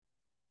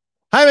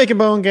Hi, Bacon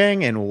Bone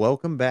Gang, and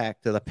welcome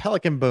back to the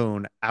Pelican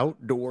Bone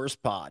Outdoors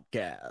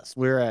Podcast.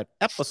 We're at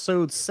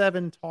episode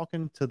 7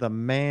 talking to the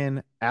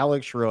man,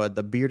 Alex Rudd,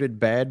 the bearded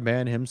bad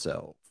man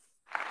himself.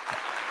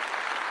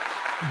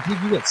 Dude,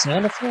 you got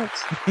sound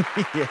effects?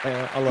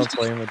 Yeah, I love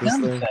playing with this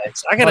Sound thing.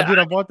 effects.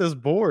 I bought this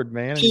board,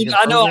 man. And you Dude,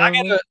 can I know.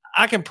 program with it.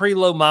 I can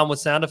preload mine with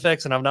sound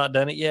effects, and I've not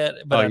done it yet.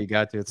 But Oh, you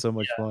got to. It's so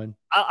much fun.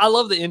 I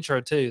love the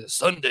intro too.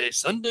 Sunday.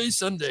 Come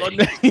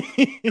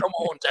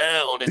on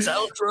down. It's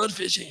Alex Rudd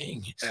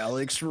fishing.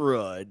 Alex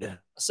Rudd.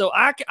 So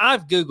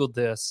I've Googled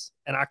this,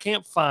 and I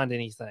can't find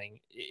anything.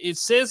 It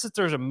says that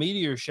there's a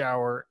meteor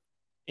shower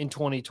in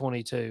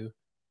 2022,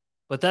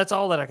 but that's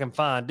all that I can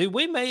find. Dude,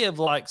 we may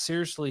have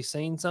seriously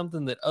seen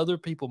something that other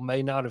people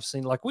may not have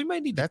seen. Like we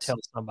may need to tell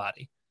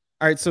somebody.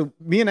 All right, so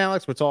me and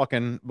Alex were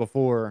talking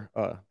before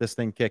this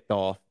thing kicked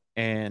off,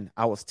 and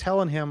I was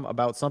telling him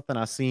about something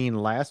I seen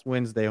last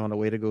Wednesday on the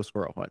way to go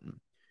squirrel hunting.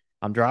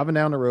 I'm driving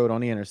down the road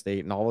on the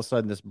interstate, and all of a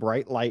sudden, this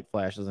bright light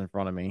flashes in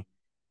front of me,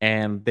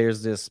 and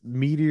there's this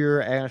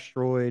meteor,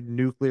 asteroid,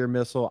 nuclear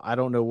missile. I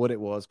don't know what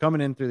it was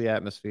coming in through the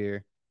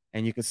atmosphere,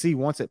 and you can see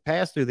once it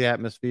passed through the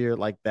atmosphere,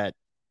 like that.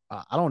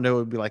 I don't know,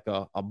 it would be like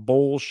a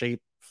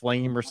bowl-shaped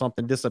flame or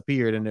something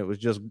disappeared, and it was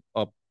just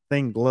a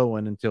thing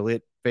glowing until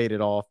it faded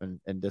off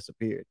and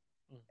disappeared.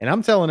 And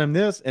I'm telling him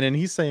this, and then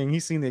he's saying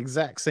he's seen the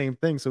exact same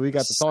thing. So we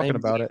got to talking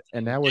about it,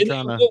 and now we're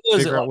trying to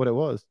figure out what it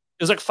was.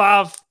 It was like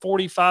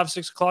 5:45,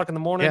 6 o'clock in the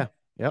morning.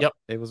 Yeah. Yep.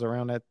 It was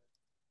around that.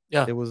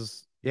 Yeah. It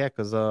was,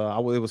 because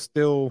it was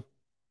still,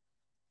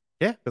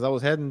 because I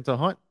was heading to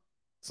hunt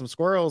some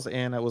squirrels,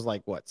 and it was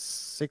like, what,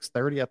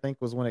 6:30, I think,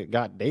 was when it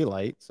got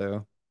daylight.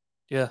 So,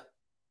 yeah.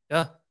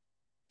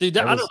 Dude,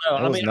 I don't know.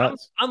 I mean,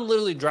 I'm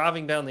literally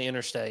driving down the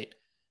interstate,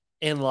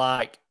 and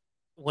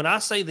when I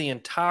say the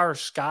entire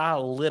sky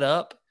lit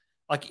up,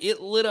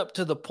 it lit up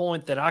to the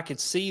point that I could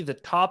see the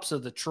tops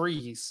of the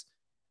trees,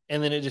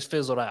 and then it just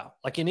fizzled out.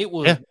 And it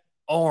was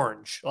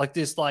orange,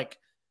 this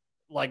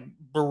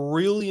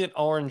brilliant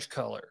orange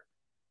color.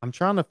 I'm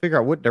trying to figure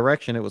out what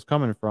direction it was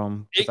coming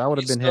from, because I would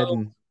have been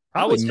heading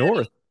probably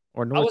north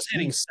or north. I was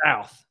heading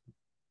south.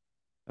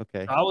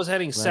 Okay. I was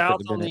heading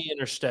south on the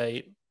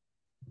interstate,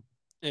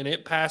 and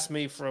it passed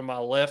me from my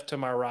left to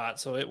my right.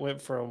 So it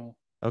went from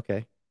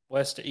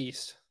west to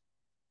east.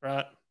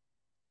 Right.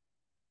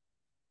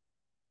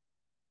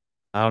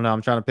 I don't know.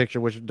 I'm trying to picture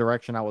which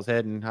direction I was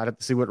heading. I'd have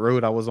to see what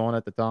road I was on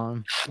at the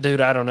time. Dude,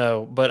 I don't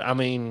know. But I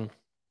mean,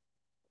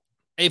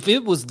 if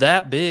it was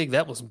that big,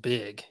 that was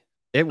big.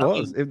 It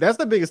was. That's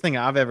the biggest thing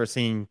I've ever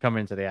seen come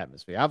into the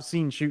atmosphere. I've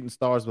seen shooting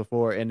stars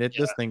before, and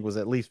this thing was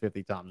at least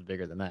 50 times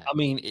bigger than that. I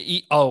mean,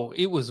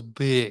 it was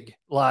big.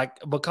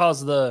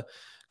 Because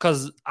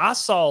I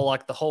saw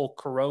the whole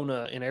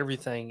corona and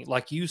everything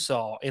like you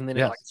saw, and then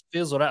it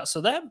fizzled out.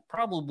 So that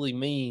probably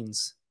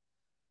means,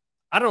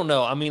 I don't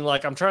know. I mean,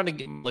 I'm trying to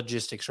get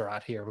logistics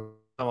right here. When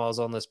I was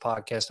on this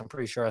podcast, I'm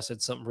pretty sure I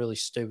said something really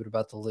stupid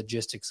about the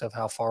logistics of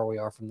how far we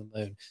are from the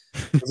moon.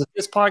 Was it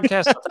this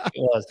podcast? I think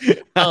it was.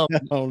 I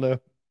don't know.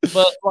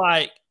 But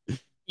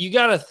you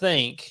got to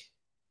think,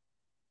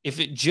 if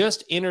it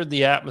just entered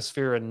the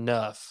atmosphere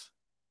enough,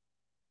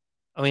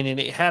 I mean, and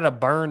it had a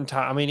burn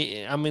time.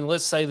 I mean,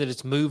 let's say that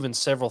it's moving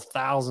several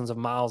thousands of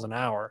miles an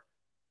hour.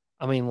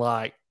 I mean,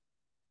 I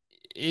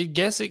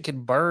guess it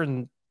could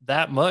burn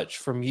that much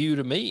from you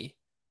to me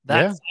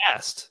that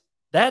fast.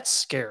 That's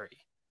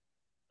scary.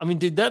 I mean,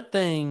 dude, that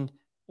thing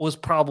was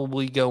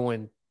probably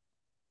going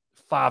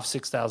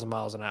 5,000-6,000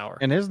 miles an hour.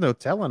 And there's no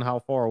telling how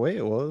far away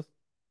it was.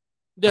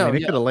 Yeah, I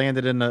mean, it could have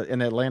landed in the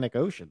Atlantic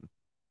Ocean.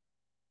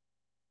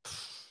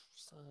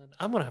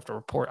 I'm gonna have to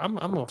report. I'm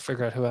gonna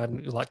figure out who I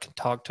can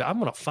talk to. I'm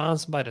gonna find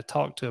somebody to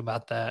talk to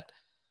about that,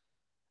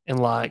 and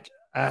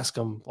ask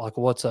them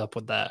what's up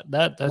with that.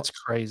 That's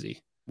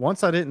crazy.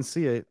 Once I didn't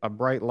see a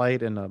bright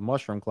light in a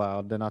mushroom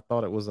cloud, then I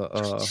thought it was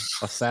a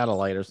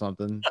satellite or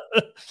something.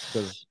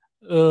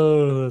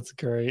 Oh, that's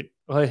great.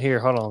 Well, here,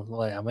 hold on.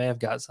 Wait, I may have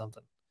got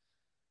something.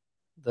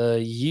 The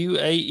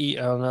UAE.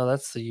 Oh no,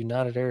 that's the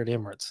United Arab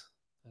Emirates.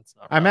 That's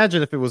not right. I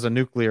imagine if it was a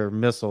nuclear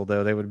missile,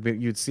 though,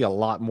 you'd see a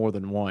lot more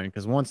than one,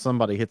 because once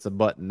somebody hits a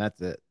button, that's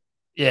it.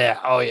 Yeah.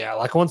 Oh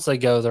yeah. Once they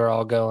go, they're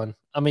all going.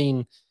 I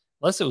mean,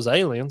 unless it was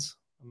aliens.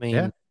 I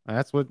mean,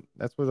 that's what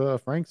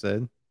Frank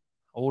said.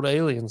 Old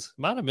aliens.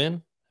 Might have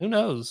been. Who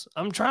knows?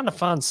 I'm trying to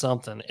find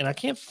something, and I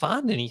can't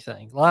find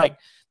anything.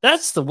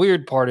 That's the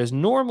weird part, is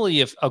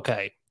normally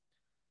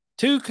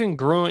two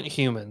congruent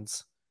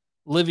humans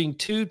living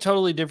two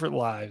totally different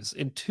lives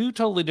in two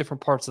totally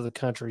different parts of the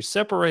country,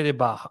 separated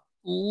by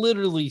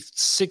literally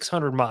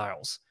 600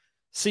 miles,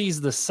 sees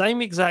the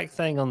same exact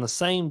thing on the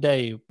same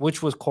day,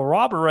 which was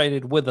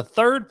corroborated with a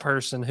third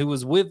person who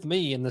was with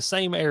me in the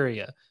same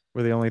area.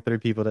 We're the only 3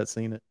 people that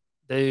seen it.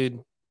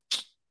 Dude,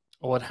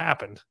 what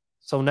happened?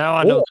 So now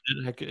I know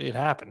that it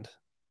happened.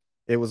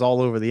 It was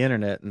all over the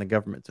internet, and the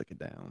government took it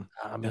down.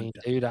 I mean,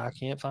 dude, I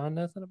can't find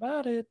nothing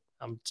about it.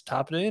 I'm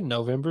typing it in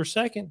November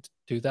 2nd,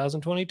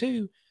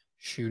 2022.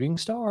 Shooting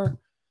star.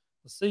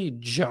 Let's see.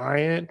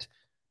 Giant.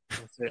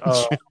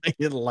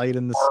 Giant light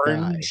in the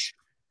sky.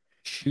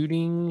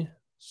 Shooting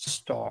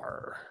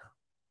star.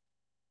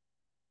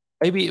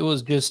 Maybe it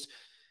was just,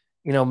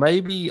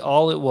 maybe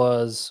all it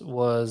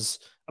was,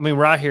 I mean,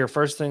 right here,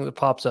 first thing that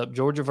pops up,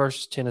 Georgia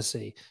versus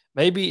Tennessee.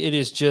 Maybe it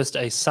is just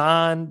a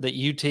sign that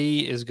UT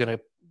is going to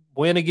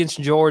win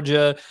against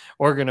Georgia.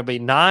 We're going to be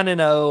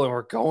 9-0, and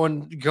we're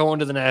going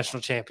to the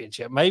national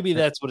championship. Maybe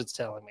that's what it's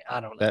telling me. I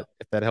don't know.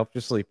 If that helped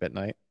you sleep at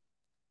night.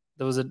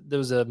 There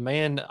was a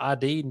man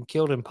ID'd and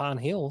killed in Pine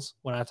Hills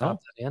when I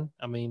typed that in.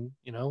 I mean,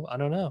 I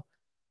don't know.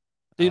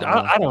 Dude,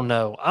 I don't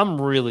know.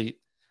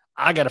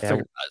 I got to figure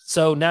it out.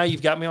 So now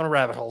you've got me on a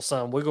rabbit hole,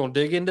 son. We're going to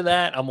dig into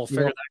that. I'm going to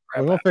figure that crap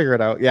out. We're going to figure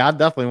it out. Yeah, I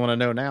definitely want to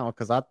know now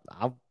because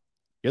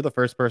you're the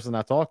first person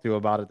I talked to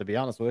about it, to be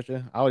honest with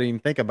you. I wouldn't even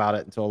think about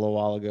it until a little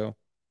while ago.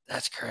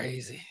 That's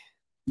crazy.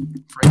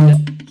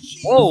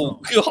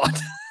 Whoa, God.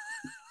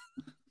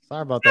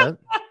 Sorry about that.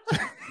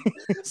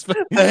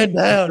 Man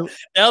down.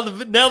 Now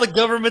the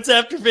government's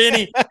after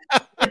Vinny.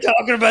 They're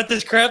talking about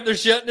this crap. They're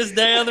shutting us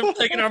down. They're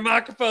taking our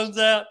microphones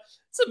out.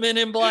 Some men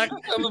in black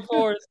coming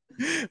for us.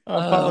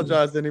 I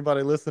apologize to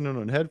anybody listening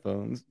on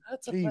headphones.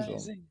 That's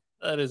amazing.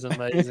 That is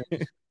amazing.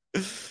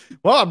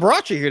 Well, I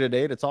brought you here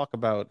today to talk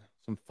about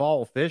some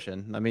fall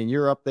fishing. I mean,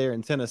 you're up there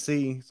in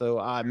Tennessee, so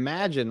I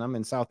imagine I'm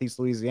in Southeast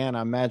Louisiana.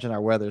 I imagine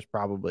our weather's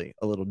probably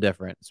a little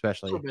different,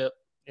 especially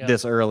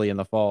this early in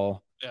the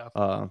fall.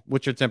 Yeah.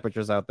 What's your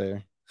temperatures out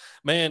there?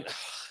 Man,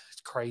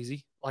 it's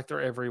crazy. Like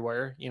they're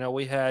everywhere.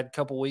 We had a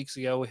couple weeks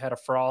ago, we had a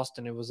frost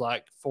and it was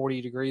like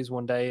 40 degrees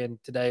one day,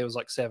 and today it was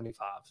like 75.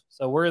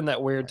 So we're in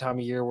that weird time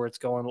of year where it's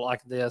going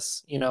like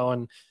this,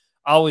 and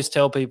I always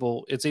tell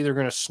people it's either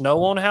going to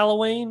snow on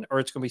Halloween or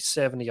it's going to be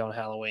 70 on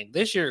Halloween.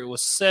 This year it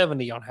was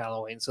 70 on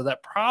Halloween. So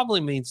that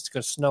probably means it's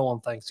going to snow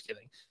on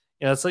Thanksgiving.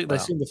 It's like they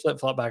seem to flip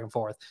flop back and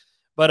forth.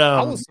 But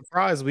I was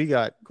surprised we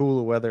got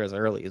cooler weather as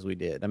early as we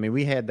did. I mean,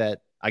 we had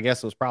that, I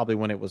guess it was probably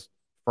when it was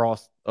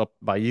frost up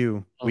by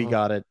you. We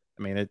got it.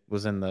 I mean, it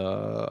was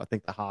I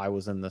think the high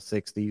was in the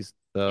 60s,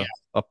 the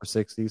upper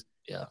 60s.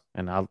 Yeah.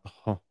 And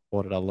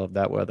boy, did I love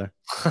that weather.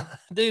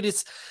 Dude,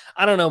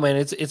 I don't know, man.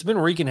 It's been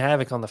wreaking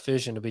havoc on the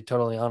fishing, to be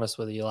totally honest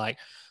with you. Like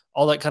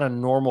all that kind of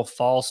normal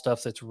fall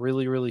stuff that's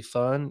really, really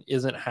fun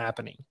isn't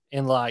happening.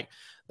 And like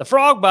the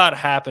frog bite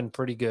happened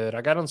pretty good.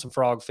 I got on some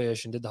frog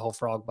fish and did the whole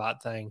frog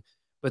bite thing.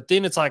 But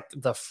then it's like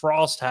the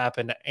frost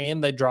happened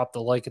and they dropped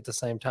the lake at the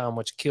same time,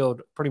 which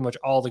killed pretty much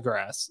all the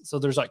grass. So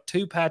there's like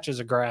 2 patches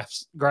of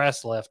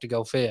grass left to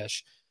go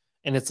fish.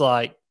 And it's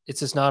like,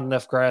 it's just not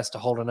enough grass to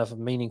hold enough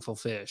meaningful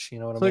fish. You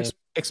know what I mean?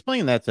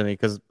 Explain that to me,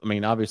 because I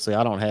mean, obviously,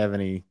 I don't have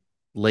any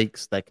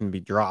lakes that can be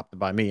dropped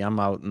by me. I'm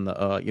out in the,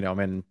 I'm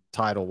in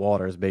tidal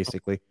waters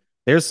basically.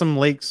 There's some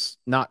lakes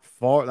not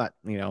far,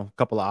 a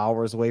couple of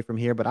hours away from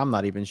here, but I'm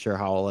not even sure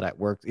how all of that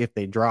works. If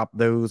they drop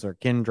those or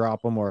can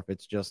drop them, or if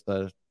it's just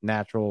a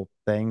natural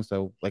thing.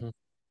 So, like,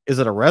 is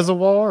it a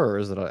reservoir or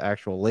is it an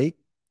actual lake?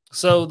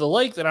 So the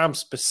lake that I'm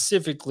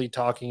specifically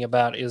talking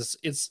about is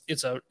it's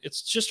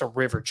just a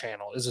river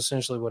channel is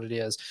essentially what it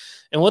is.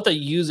 And what they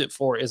use it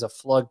for is a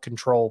flood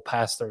control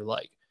pass through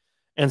lake.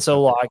 And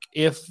so like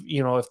if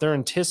they're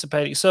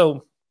anticipating, so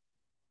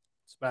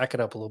let's back it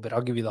up a little bit.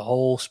 I'll give you the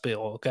whole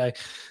spiel. Okay.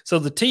 So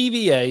the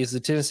TVA is the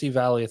Tennessee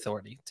Valley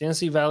Authority.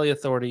 Tennessee Valley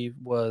Authority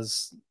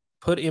was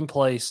put in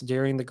place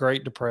during the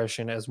Great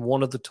Depression as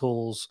one of the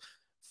tools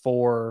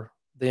for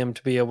them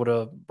to be able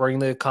to bring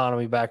the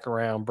economy back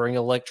around, bring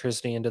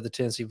electricity into the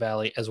Tennessee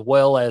Valley, as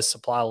well as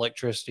supply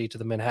electricity to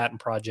the Manhattan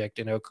Project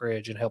in Oak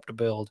Ridge and help to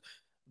build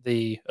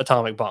the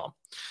atomic bomb.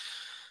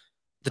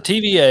 The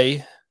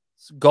TVA's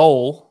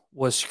goal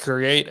was to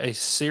create a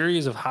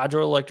series of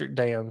hydroelectric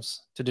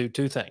dams to do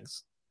 2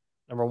 things.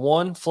 Number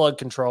 1, flood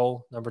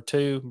control. Number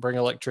 2, bring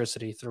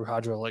electricity through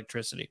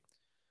hydroelectricity.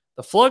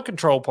 The flood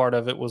control part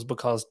of it was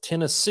because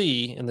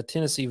Tennessee and the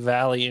Tennessee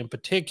Valley in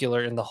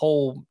particular, and the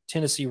whole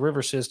Tennessee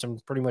River system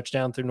pretty much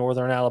down through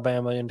northern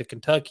Alabama into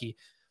Kentucky,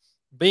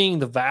 being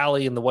the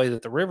valley and the way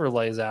that the river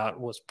lays out,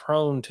 was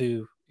prone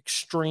to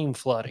extreme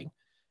flooding.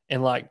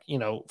 And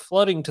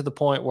flooding to the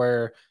point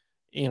where,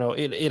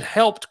 it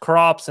helped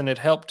crops and it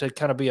helped to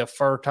kind of be a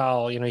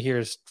fertile, here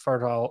is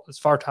fertile, as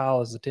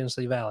fertile as the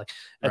Tennessee Valley.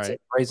 That's right.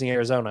 It, raising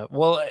Arizona.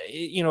 Well,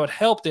 it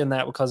helped in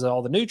that because of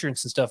all the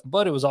nutrients and stuff,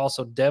 but it was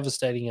also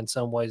devastating in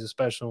some ways,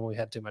 especially when we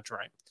had too much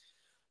rain.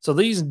 So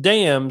these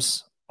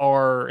dams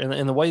are,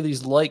 and the way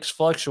these lakes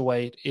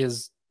fluctuate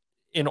is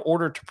in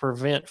order to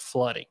prevent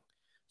flooding.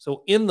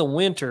 So in the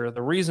winter,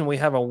 the reason we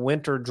have a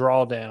winter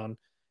drawdown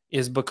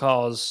is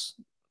because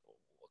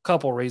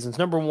couple reasons.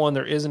 Number 1,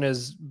 there isn't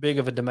as big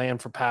of a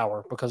demand for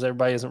power because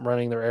everybody isn't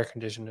running their air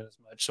conditioning as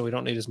much, so we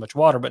don't need as much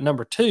water. But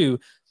number 2,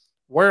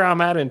 where I'm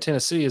at in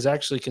Tennessee is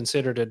actually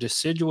considered a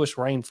deciduous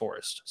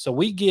rainforest. So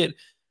we get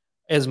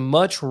as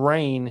much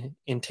rain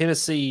in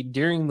Tennessee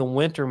during the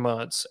winter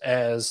months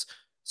as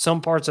some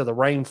parts of the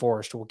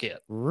rainforest will get.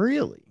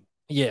 Really?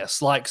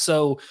 Yes.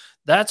 So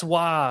that's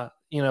why,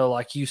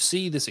 you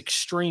see this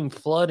extreme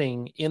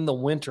flooding in the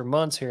winter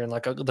months here. And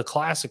the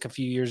classic a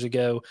few years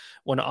ago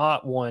when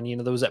Ott won,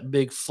 there was that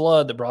big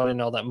flood that brought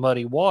in all that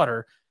muddy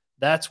water.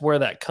 That's where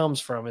that comes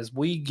from, is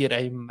we get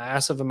a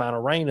massive amount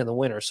of rain in the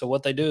winter. So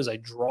what they do is they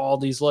draw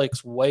these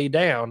lakes way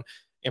down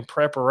in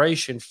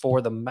preparation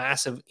for the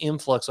massive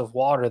influx of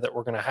water that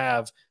we're going to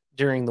have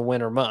during the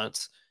winter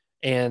months.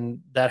 And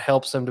that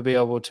helps them to be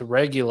able to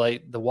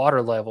regulate the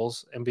water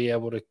levels and be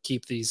able to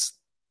keep these,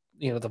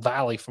 the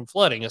valley from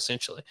flooding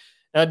essentially.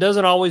 Now, it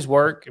doesn't always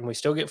work and we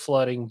still get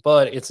flooding,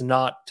 but it's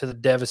not to the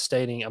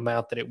devastating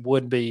amount that it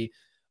would be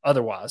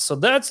otherwise. So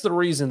that's the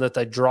reason that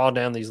they draw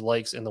down these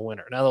lakes in the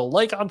winter. Now, the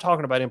lake I'm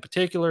talking about in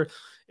particular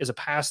is a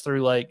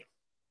pass-through lake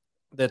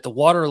that the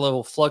water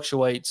level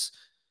fluctuates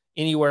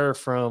anywhere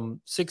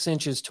from 6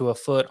 inches to a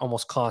foot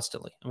almost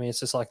constantly. I mean, it's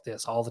just like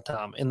this all the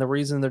time. And the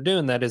reason they're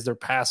doing that is they're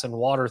passing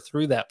water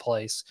through that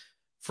place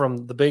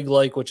from the big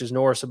lake, which is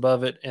Norris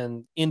above it,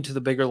 and into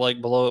the bigger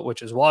lake below it,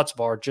 which is Watts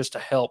Bar, just to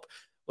help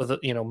with,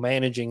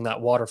 managing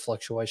that water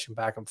fluctuation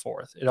back and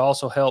forth. It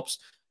also helps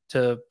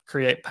to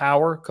create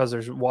power because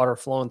there's water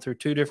flowing through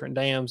 2 different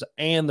dams,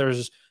 and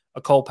there's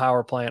a coal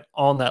power plant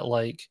on that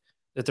lake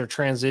that they're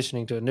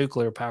transitioning to a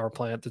nuclear power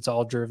plant that's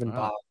all driven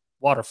by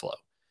water flow.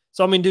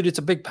 So, I mean, dude, it's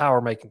a big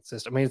power making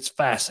system. I mean, it's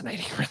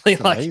fascinating, really.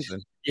 It's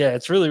amazing. Yeah,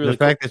 it's really, really the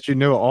fact that you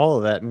know all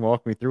of that and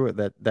walk me through it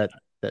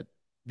that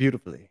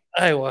beautifully.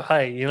 Hey,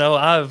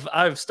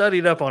 I've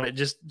studied up on it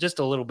just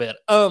a little bit.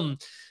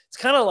 It's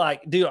kind of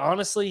like, dude,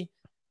 honestly,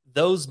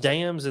 those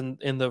dams and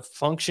the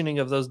functioning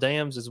of those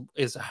dams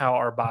is how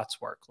our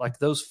bites work. Like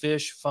those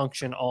fish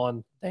function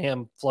on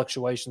dam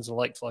fluctuations and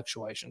lake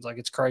fluctuations. Like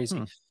it's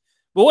crazy.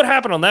 But what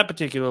happened on that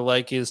particular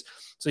lake is,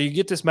 so you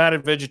get this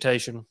matted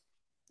vegetation,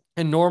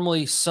 and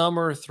normally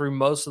summer through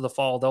most of the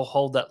fall, they'll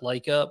hold that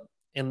lake up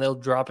and they'll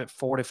drop it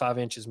 4 to 5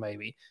 inches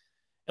maybe.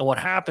 And what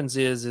happens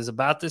is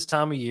about this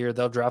time of year,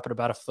 they'll drop it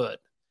about a foot.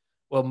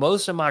 Well,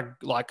 most of my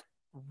like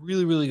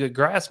really, really good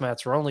grass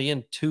mats are only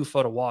in 2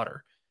 foot of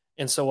water.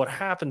 And so what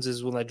happens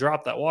is when they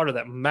drop that water,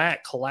 that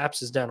mat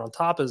collapses down on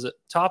top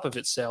of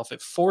itself.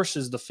 It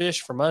forces the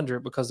fish from under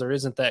it because there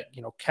isn't that,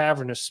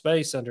 cavernous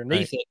space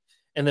underneath it.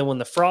 And then when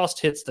the frost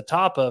hits the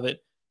top of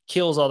it,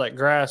 kills all that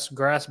grass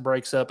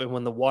breaks up. And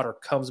when the water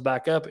comes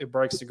back up, it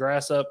breaks the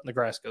grass up and the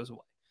grass goes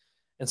away.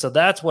 And so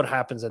that's what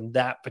happens in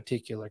that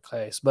particular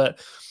case. But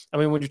I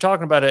mean, when you're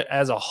talking about it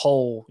as a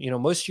whole,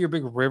 most of your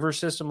big river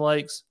system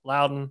lakes,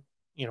 Loudon,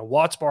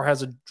 Watts Bar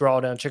has a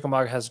drawdown,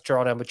 Chickamauga has a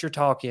drawdown, but you're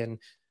talking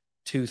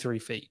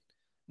 2-3 feet.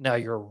 Now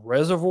your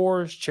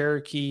reservoirs,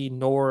 Cherokee,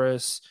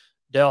 Norris,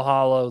 Del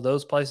Hollow,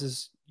 those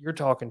places, you're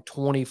talking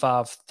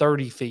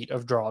 25-30 feet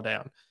of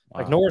drawdown.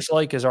 Wow. Like Norris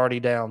Lake is already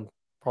down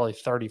probably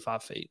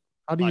 35 feet.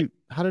 How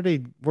do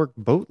they work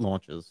boat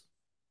launches?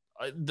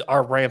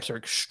 Our ramps are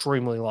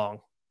extremely long.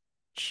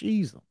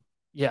 Jeez.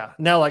 Yeah.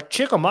 Now, like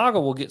Chickamauga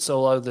will get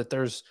so low that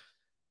there's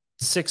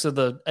 6 of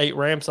the 8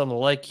 ramps on the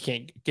lake you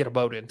can't get a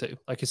boat into.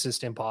 Like it's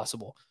just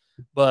impossible.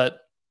 But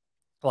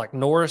like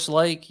Norris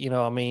Lake,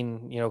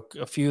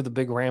 a few of the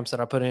big ramps that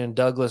I put in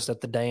Douglas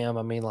at the dam,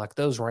 I mean, like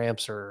those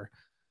ramps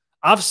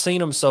I've seen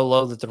them so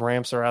low that the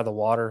ramps are out of the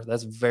water.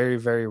 That's very,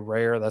 very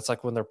rare. That's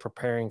like when they're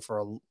preparing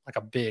for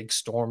a big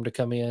storm to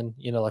come in,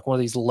 like one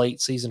of these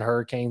late season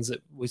hurricanes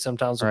that we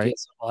sometimes will get,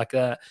 something like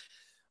that.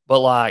 But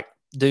like,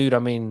 dude, I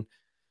mean,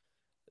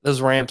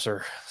 those ramps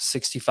are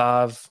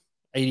 65,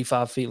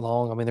 85 feet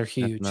long. I mean, they're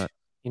huge.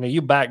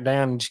 You back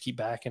down and just keep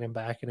backing and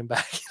backing and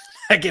backing,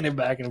 backing and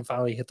backing, and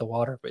finally hit the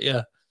water. But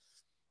yeah,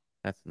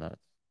 that's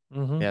nuts.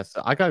 Mm-hmm. Yeah,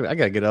 so I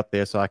gotta get up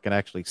there so I can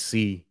actually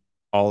see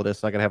all of this.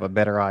 So I can have a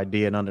better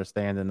idea and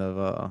understanding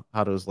of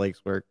how those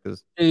lakes work.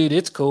 Cause dude,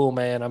 it's cool,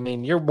 man. I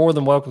mean, you're more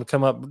than welcome to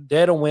come up.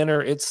 Dead of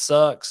winter, it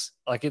sucks.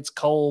 Like it's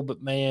cold,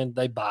 but man,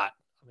 they bite.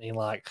 I mean,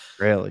 like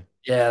really,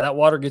 yeah, that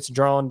water gets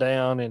drawn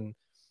down, and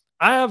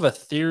I have a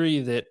theory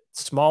that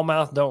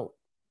smallmouth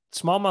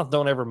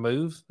don't ever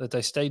move, that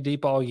they stay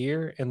deep all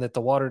year, and that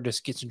the water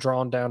just gets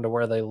drawn down to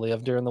where they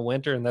live during the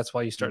winter, and that's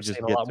why you start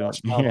seeing a lot more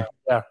smallmouth.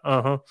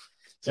 Yeah.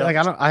 So, like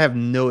I have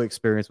no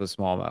experience with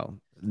smallmouth,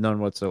 none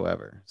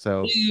whatsoever.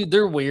 So dude,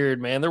 they're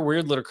weird, man. They're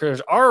weird little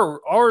critters.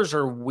 Ours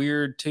are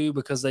weird too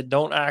because they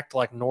don't act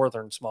like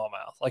northern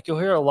smallmouth. Like you'll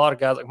hear a lot of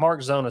guys, like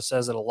Mark Zona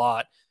says it a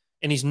lot,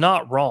 and he's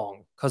not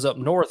wrong because up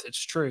north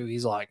it's true.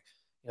 He's like,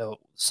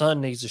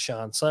 sun needs to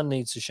shine, sun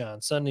needs to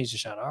shine, sun needs to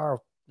shine. Our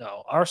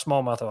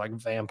smallmouth are like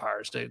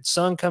vampires, dude.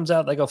 Sun comes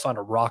out, they go find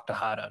a rock to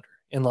hide under,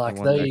 and like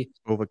they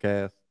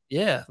overcast.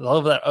 Yeah, they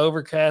love that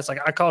overcast. Like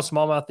I caught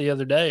smallmouth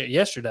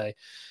yesterday.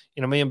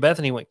 Me and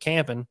Bethany went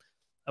camping.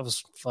 That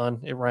was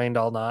fun. It rained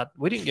all night.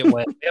 We didn't get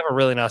wet. We have a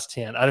really nice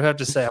tent. I do have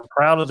to say I'm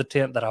proud of the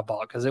tent that I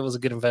bought because it was a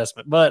good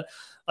investment. But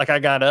like I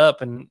got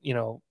up and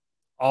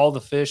all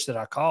the fish that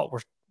I caught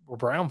were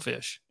brown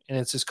fish. And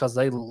it's just because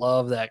they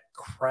love that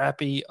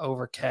crappy,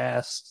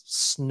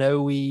 overcast,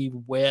 snowy,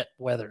 wet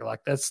weather.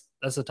 Like that's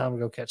the time to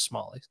go catch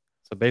smallies.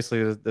 So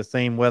basically the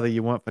same weather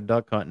you want for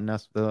duck hunting,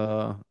 that's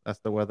the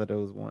weather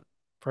those want.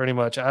 Pretty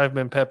much. I've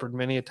been peppered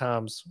many a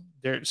times.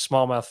 They're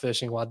smallmouth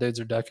fishing while dudes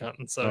are duck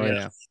hunting. So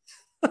yeah.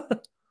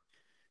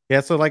 Yeah,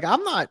 so like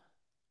I'm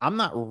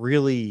not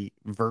really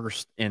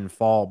versed in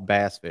fall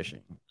bass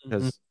fishing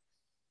because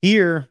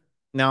here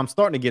now I'm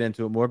starting to get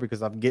into it more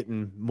because I'm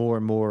getting more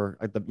and more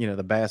like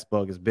the bass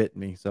bug has bitten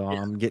me, so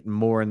I'm getting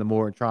more and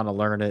more trying to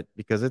learn it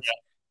because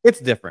It's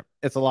different.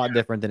 It's a lot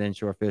different than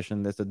inshore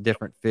fishing. It's a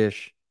different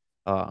fish.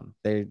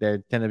 They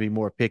tend to be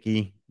more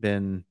picky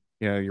than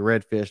your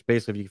redfish.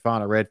 Basically, if you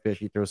find a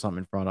redfish, you throw something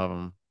in front of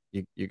them,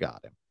 you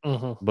got him.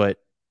 Mm-hmm. But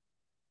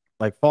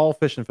like fall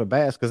fishing for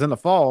bass, because in the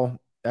fall,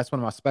 that's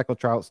when my speckled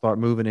trout start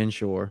moving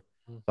inshore.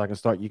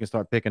 So you can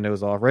start picking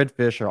those off.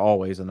 Redfish are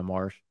always in the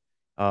marsh.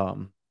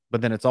 But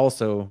then it's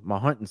also my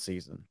hunting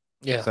season.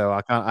 Yeah. So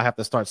I have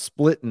to start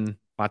splitting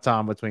my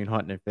time between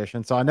hunting and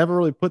fishing. So I never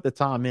really put the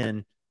time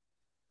in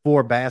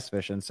for bass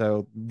fishing.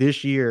 So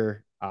this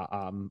year,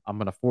 I'm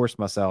going to force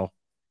myself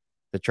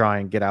to try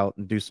and get out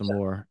and do some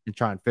more and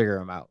try and figure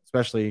them out,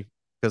 especially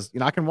because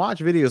I can watch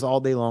videos all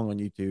day long on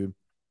YouTube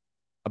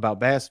about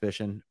bass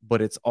fishing,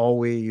 but it's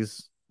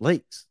always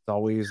lakes. It's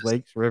always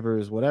lakes,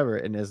 rivers, whatever,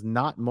 and there's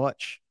not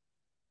much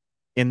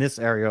in this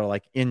area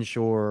like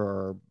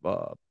inshore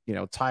or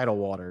tidal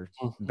water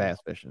bass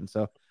fishing.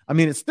 So I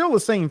mean, it's still the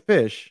same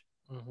fish,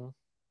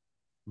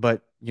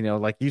 but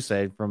like you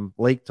said, from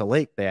lake to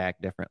lake they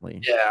act differently.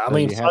 Yeah, I So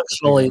mean, you have to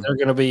functionally, figure. they're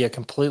going to be a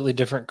completely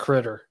different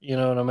critter. You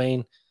know what I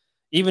mean?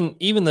 Even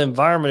the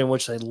environment in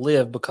which they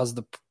live, because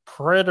the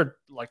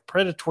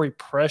predatory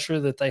pressure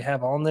that they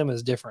have on them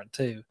is different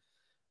too.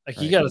 Like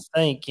you Right. got to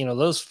think,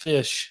 those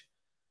fish.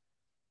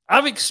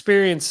 I've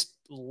experienced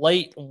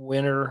late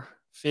winter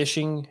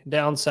fishing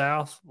down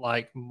south,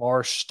 like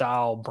marsh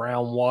style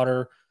brown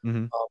water,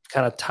 Mhm.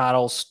 kind of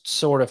tidal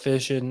sort of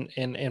fishing,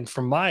 and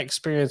from my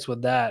experience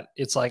with that,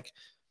 it's like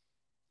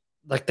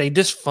they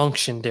just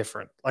function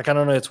different. Like I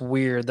don't know, it's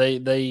weird. They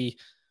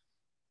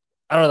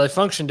I don't know, they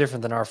function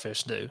different than our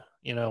fish do,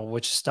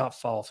 which is not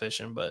fall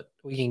fishing, but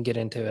we can get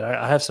into it.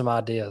 I have some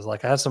ideas.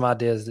 Like I have some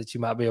ideas that you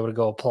might be able to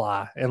go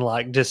apply and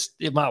like just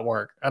it might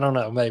work. I don't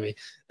know, maybe.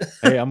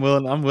 Hey, I'm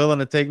willing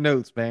to take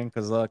notes, man,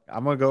 because look,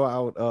 I'm gonna go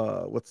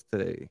out. What's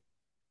today?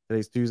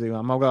 Today's Tuesday.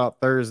 I'm gonna go out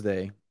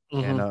Thursday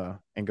Mm-hmm.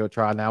 and go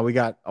try. Now we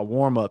got a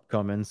warm up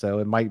coming, so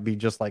it might be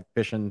just like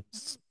fishing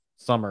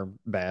summer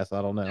bass.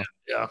 I don't know.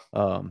 Yeah.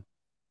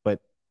 But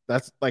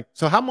that's like,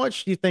 so how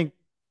much do you think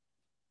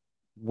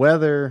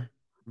weather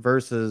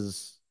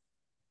versus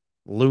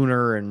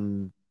lunar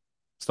and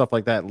stuff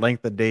like that,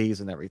 length of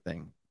days and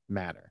everything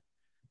matter?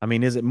 I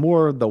mean, is it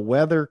more the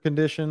weather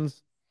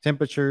conditions,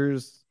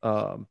 temperatures,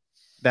 that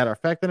are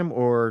affecting them,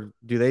 or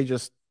do they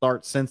just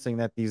start sensing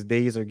that these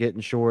days are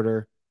getting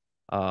shorter?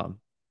 Um,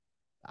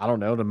 I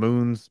don't know. The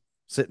moon's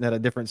sitting at a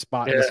different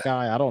spot in the Yeah.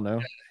 sky. I don't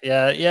know.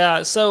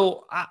 Yeah.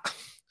 So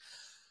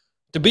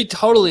to be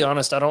totally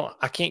honest,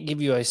 I can't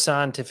give you a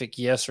scientific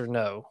yes or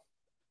no.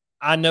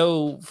 I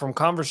know from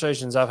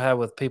conversations I've had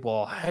with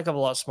people a heck of a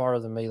lot smarter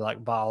than me,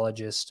 like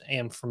biologists,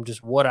 and from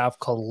just what I've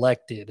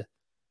collected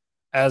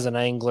as an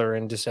angler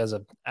and just as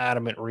an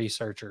adamant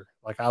researcher.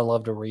 Like I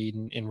love to read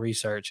and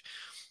research.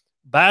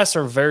 Bass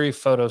are very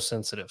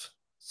photosensitive.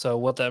 So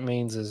what that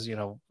means is,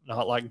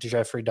 not like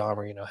Jeffrey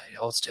Dahmer, hey,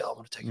 hold still, I'm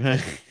going to take a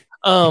picture.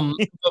 Um,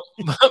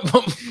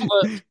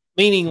 but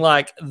meaning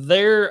like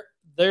their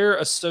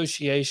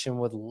association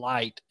with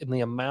light and the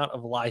amount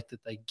of light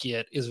that they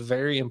get is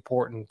very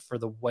important for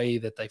the way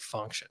that they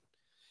function.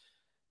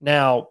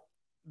 Now,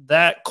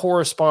 that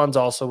corresponds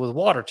also with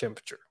water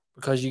temperature,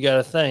 because you got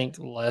to think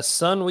less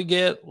sun we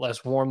get,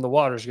 less warm the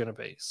water is going to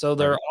be. So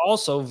they're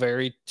also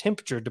very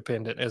temperature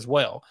dependent as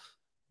well.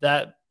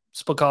 That's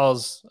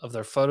because of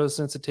their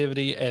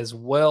photosensitivity as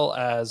well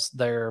as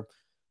their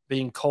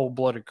being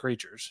cold-blooded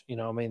creatures.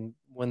 I mean,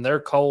 when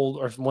they're cold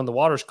or when the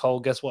water's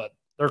cold, guess what?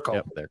 They're cold.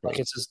 Yep, they're cold. Like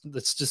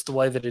it's just the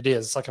way that it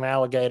is. It's like an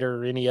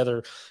alligator or any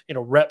other,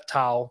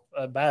 reptile.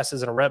 Bass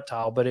isn't a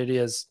reptile, but it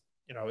is,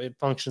 it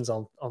functions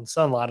on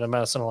sunlight and the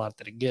amount of sunlight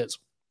that it gets.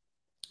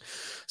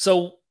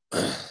 So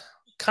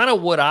kind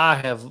of what I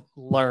have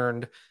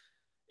learned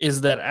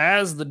is that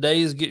as the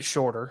days get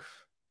shorter,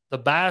 the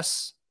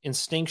bass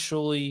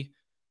instinctually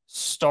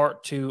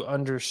start to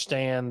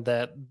understand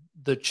that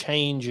the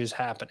change is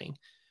happening.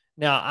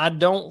 Now, I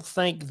don't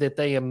think that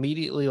they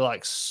immediately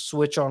like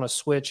switch on a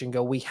switch and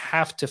go, we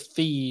have to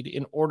feed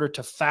in order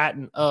to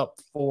fatten up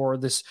for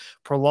this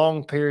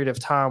prolonged period of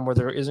time where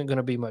there isn't going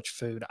to be much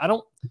food.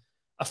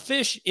 A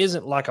fish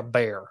isn't like a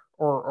bear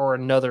or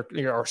another,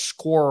 or a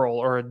squirrel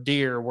or a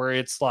deer where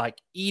it's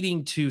like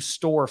eating to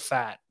store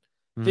fat.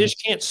 Fish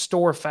can't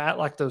store fat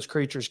like those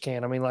creatures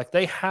can. I mean, like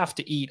they have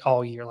to eat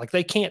all year. Like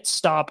they can't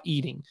stop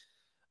eating.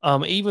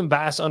 Even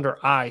bass under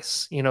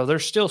ice, they're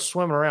still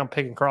swimming around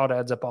picking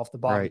crawdads up off the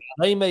bottom. Right.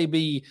 They may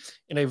be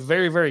in a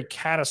very, very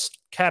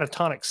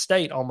catatonic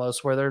state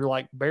almost where they're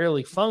like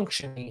barely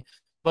functioning,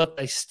 but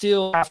they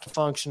still have to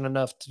function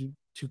enough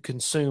to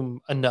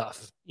consume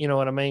enough. You know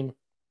what I mean?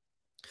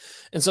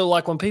 And so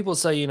like when people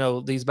say,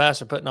 these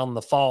bass are putting on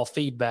the fall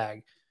feed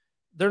bag,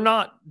 they're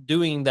not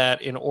doing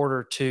that in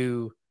order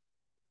to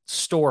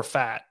store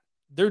fat.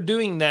 They're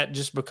doing that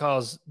just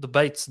because the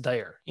bait's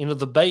there.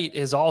 The bait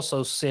is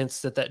also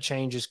sensed that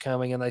change is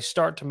coming, and they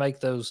start to make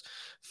those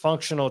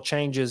functional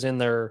changes in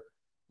their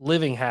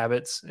living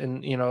habits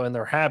and, in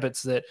their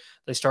habits, that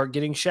they start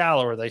getting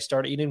shallower. They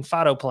start eating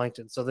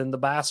phytoplankton. So then the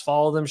bass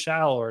follow them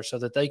shallower so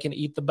that they can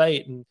eat the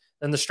bait. And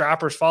then the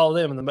stripers follow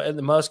them, and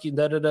the muskie,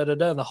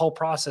 and the whole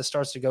process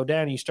starts to go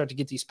down. And you start to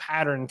get these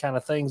pattern kind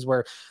of things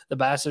where the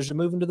bass are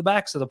moving to the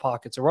backs of the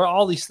pockets, or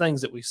all these things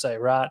that we say,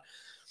 right?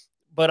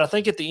 But I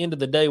think at the end of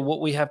the day,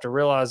 what we have to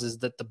realize is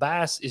that the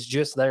bass is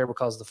just there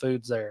because the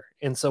food's there.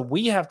 And so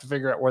we have to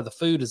figure out where the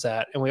food is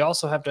at. And we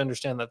also have to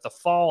understand that the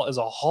fall as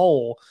a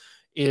whole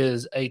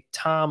is a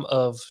time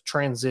of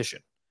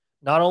transition,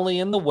 not only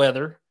in the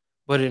weather,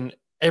 but in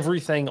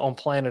everything on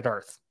planet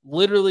Earth.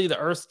 Literally, the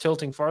Earth's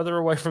tilting farther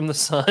away from the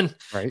sun.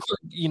 Right.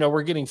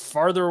 We're getting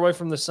farther away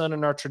from the sun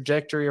in our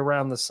trajectory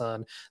around the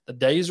sun. The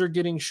days are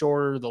getting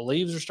shorter. The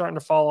leaves are starting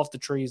to fall off the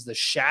trees. The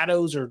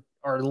shadows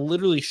are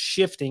literally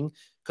shifting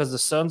because the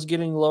sun's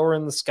getting lower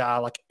in the sky.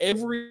 Like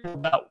everything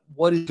about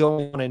what is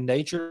going on in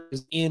nature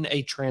is in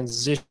a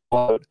transition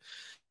mode.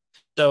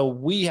 So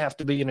we have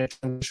to be in a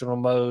transitional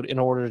mode in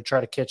order to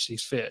try to catch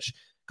these fish.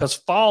 Because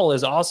fall,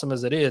 as awesome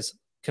as it is,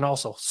 can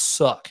also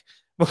suck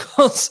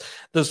because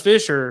those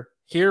fish are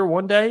here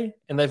one day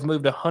and they've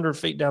moved 100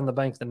 feet down the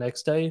bank the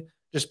next day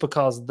just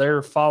because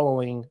they're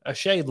following a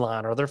shade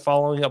line, or they're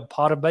following a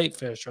pot of bait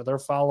fish, or they're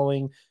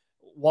following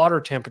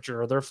water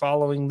temperature, or they're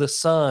following the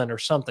sun or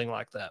something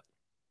like that.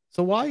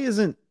 So why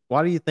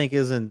do you think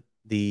isn't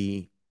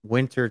the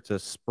winter to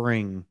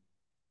spring?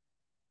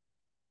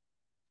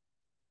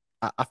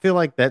 I feel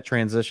like that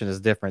transition is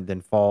different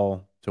than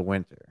fall to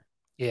winter.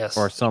 Yes.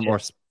 Or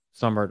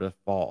summer to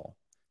fall.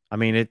 I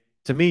mean,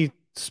 to me,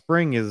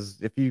 spring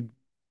is, you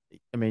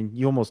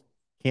almost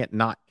can't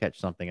not catch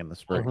something in the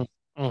spring.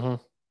 Mm-hmm. Mm-hmm.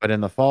 But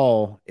in the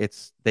fall,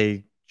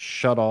 they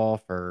shut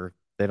off, or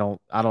they don't,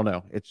 I don't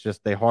know. It's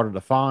just they're harder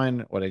to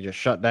find, or they just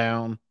shut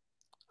down.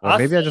 Or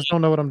maybe I just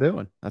don't know what I'm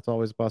doing. That's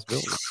always a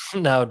possibility.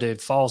 No,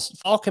 dude, fall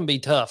can be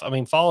tough. I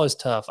mean, fall is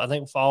tough. I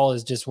think fall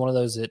is just one of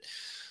those that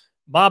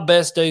my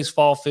best days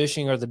fall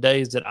fishing are the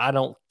days that I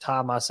don't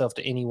tie myself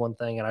to any one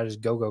thing and I just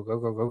go.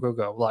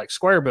 Like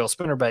square bill,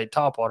 spinnerbait,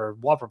 topwater,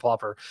 whopper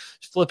plopper,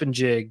 flipping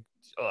jig,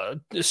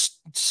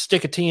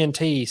 stick of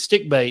TNT,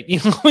 stick bait.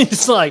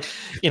 It's like,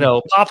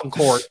 popping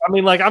cork. I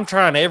mean, like I'm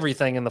trying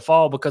everything in the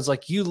fall because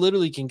like you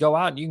literally can go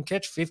out and you can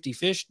catch 50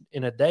 fish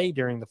in a day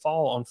during the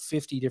fall on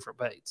 50 different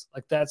baits.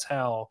 Like that's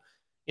how,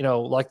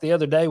 like the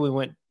other day we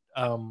went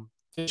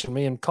fishing.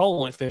 Me and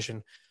Cole went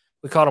fishing.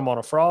 We caught them on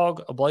a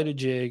frog, a bladed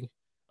jig,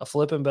 a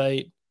flipping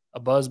bait, a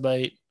buzz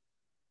bait.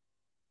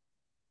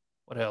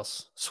 What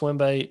else? Swim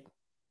bait.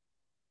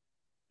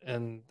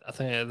 And I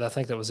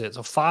think that was it.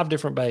 So 5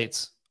 different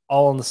baits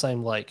all in the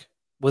same lake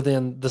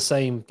within the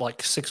same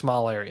like 6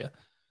 mile area.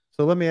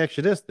 So let me ask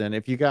you this then.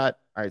 If you got,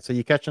 all right, so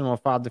you catch them on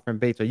 5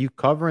 different baits, are you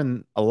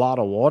covering a lot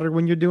of water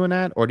when you're doing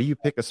that? Or do you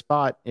pick a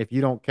spot? If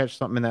you don't catch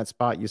something in that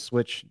spot, you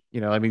switch,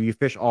 you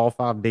fish all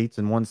 5 baits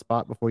in one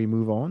spot before you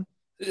move on?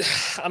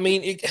 I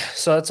mean,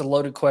 so that's a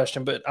loaded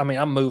question, but I mean,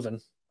 I'm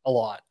moving a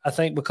lot. I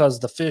think because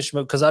the fish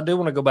move, because I do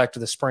want to go back to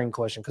the spring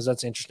question because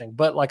that's interesting.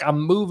 But like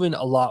I'm moving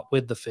a lot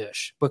with the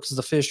fish because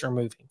the fish are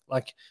moving.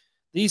 Like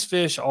these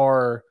fish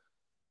are,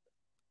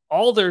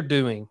 all they're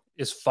doing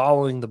is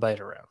following the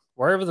bait around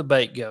wherever the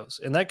bait goes.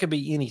 And that could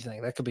be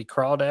anything. That could be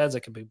crawdads,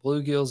 that could be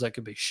bluegills, that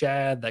could be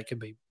shad, that could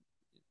be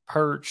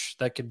perch,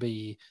 that could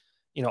be,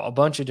 a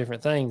bunch of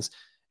different things.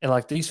 And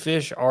like these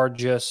fish are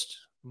just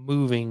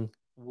moving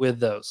with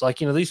those. Like,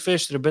 these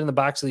fish that have been in the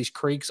backs of these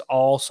creeks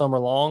all summer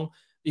long,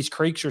 these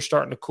creeks are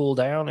starting to cool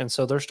down. And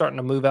so they're starting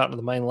to move out into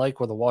the main lake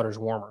where the water's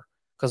warmer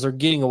because they're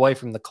getting away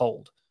from the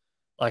cold.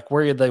 Like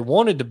where they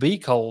wanted to be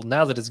cold,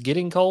 now that it's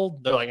getting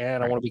cold, they're like, I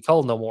don't want to be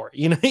cold no more.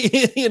 You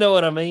know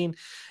what I mean?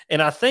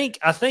 And I think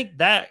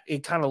that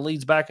it kind of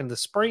leads back into the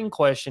spring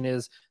question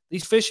is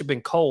these fish have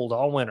been cold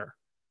all winter.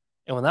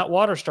 And when that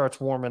water starts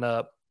warming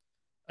up,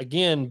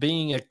 again,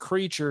 being a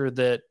creature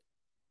that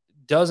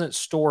doesn't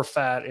store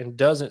fat and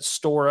doesn't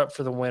store up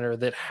for the winter,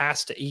 that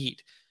has to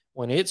eat,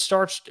 when its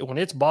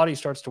body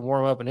starts to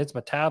warm up and its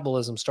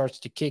metabolism starts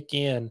to kick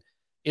in,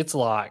 it's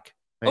like,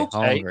 okay,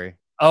 hungry.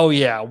 Oh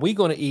yeah, we're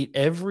going to eat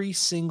every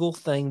single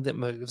thing that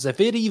moves. If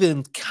it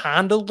even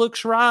kind of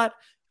looks right,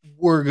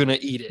 we're going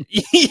to eat it.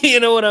 You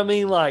know what I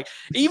mean? Like,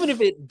 even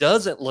if it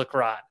doesn't look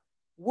right,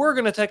 we're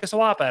going to take a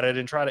swap at it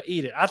and try to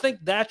eat it. I think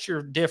that's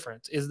your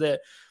difference, is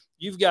that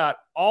you've got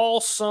all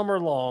summer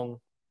long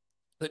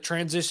that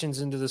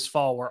transitions into this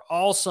fall, where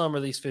all summer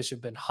these fish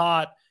have been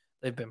hot,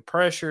 they've been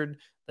pressured,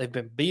 they've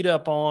been beat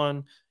up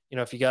on.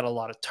 If you got a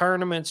lot of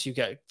tournaments, you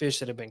got fish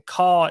that have been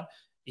caught.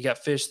 You got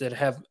fish that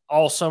have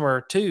all summer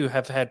too,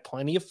 have had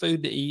plenty of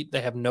food to eat.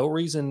 They have no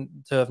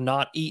reason to have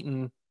not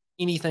eaten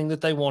anything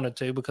that they wanted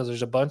to because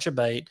there's a bunch of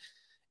bait.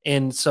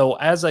 And so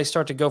as they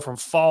start to go from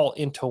fall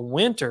into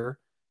winter,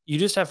 you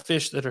just have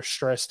fish that are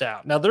stressed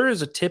out. Now, there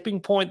is a tipping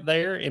point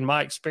there in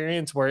my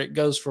experience where it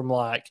goes from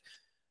like,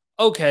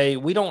 okay,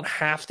 we don't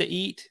have to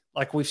eat.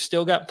 Like we've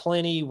still got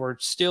plenty. We're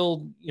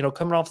still,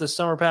 coming off this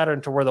summer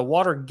pattern, to where the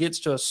water gets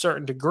to a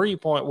certain degree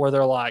point where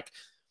they're like,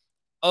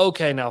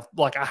 okay, now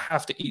like I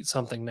have to eat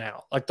something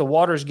now. Like the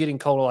water is getting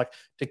colder, like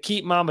to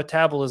keep my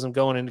metabolism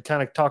going and to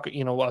kind of talk,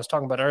 what I was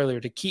talking about earlier,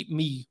 to keep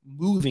me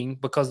moving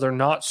because they're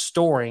not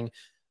storing,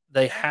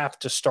 they have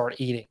to start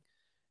eating.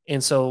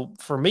 And so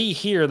for me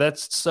here,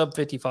 that's sub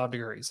 55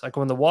 degrees. Like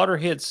when the water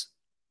hits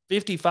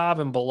 55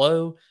 and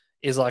below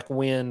is like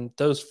when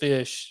those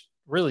fish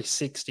really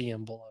 60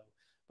 and below.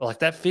 But like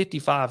that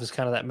 55 is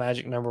kind of that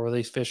magic number where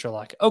these fish are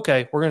like,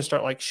 okay, we're going to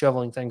start like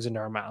shoveling things into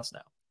our mouths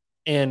now.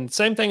 And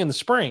same thing in the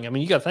spring. I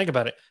mean, you got to think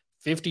about it.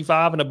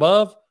 55 and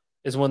above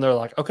is when they're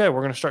like, okay,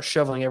 we're going to start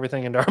shoveling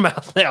everything into our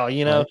mouth now.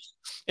 Right.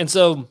 And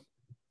so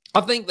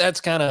I think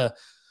that's kind of,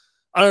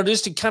 I don't know,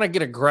 just to kind of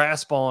get a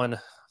grasp on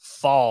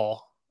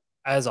fall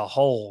as a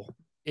whole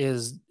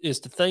is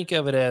to think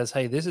of it as,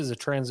 hey, this is a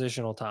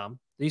transitional time.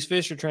 These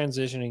fish are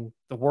transitioning.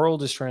 The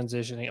world is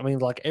transitioning. I mean,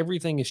 like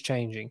everything is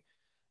changing,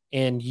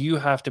 and you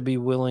have to be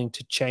willing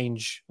to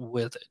change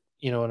with it.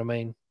 You know what I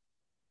mean?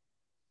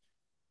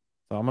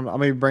 So I'm gonna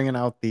be bringing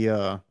out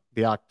the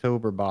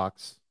October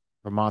box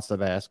for Monster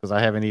Bass because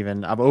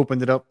I've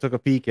opened it up, took a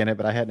peek in it,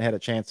 but I hadn't had a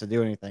chance to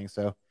do anything.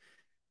 So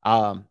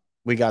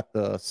we got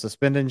the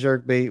suspend and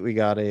jerk bait, we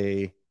got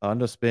a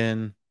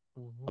underspin,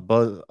 a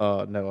buzz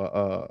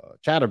no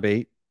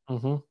chatterbait,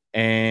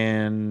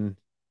 and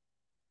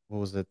what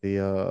was it?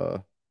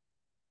 The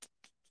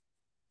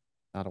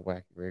not a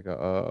wacky rig.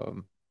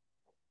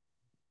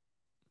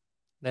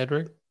 Ned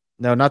rig?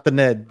 No, not the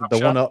Ned, Drop the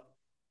one shot? up,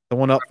 the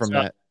one up Drop from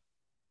shot?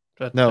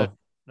 that. No.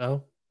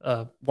 No.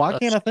 Why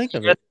can't I think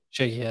of Head? it?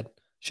 Shaky head.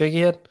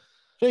 Shaky head?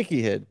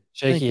 Shaky head.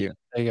 Thank Shaky head. you.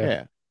 There you go.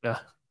 Yeah. Yeah.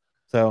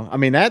 So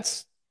I'm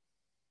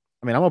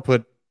gonna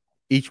put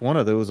each one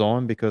of those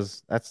on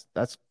because that's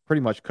pretty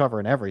much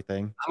covering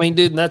everything. I mean,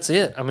 dude, and that's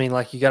it. I mean,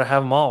 like you got to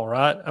have them all,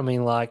 right? I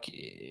mean, like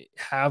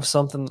have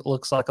something that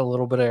looks like a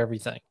little bit of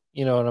everything.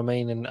 You know what I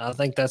mean? And I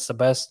think that's the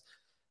best.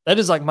 That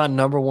is like my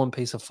number one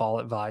piece of fall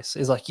advice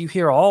is like you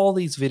hear all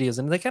these videos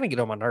and they kind of get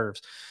on my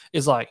nerves.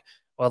 Is like,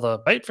 well, the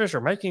bait fish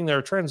are making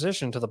their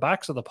transition to the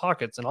backs of the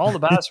pockets and all the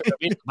bass are going to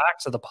be in the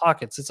backs of the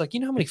pockets. It's like, you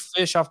know how many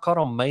fish I've caught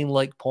on main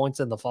lake points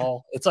in the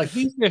fall? It's like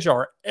these fish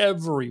are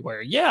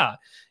everywhere. Yeah.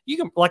 You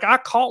can, like, I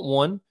caught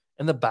one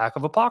in the back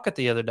of a pocket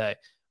the other day.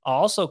 I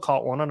also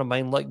caught one on a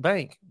main lake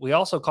bank. We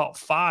also caught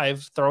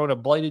 5 throwing a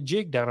bladed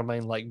jig down a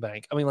main lake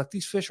bank. I mean, like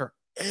these fish are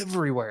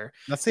everywhere.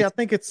 Now, see, I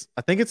think it's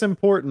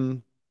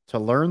important to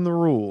learn the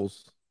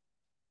rules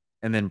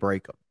and then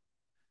break them.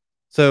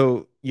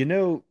 So you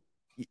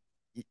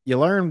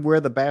learn where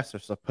the bass are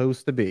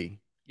supposed to be,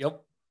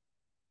 Yep.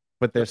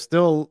 but Yep. they're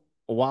still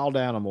a wild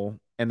animal,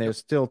 and Yep. there's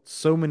still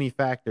so many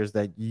factors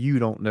that you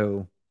don't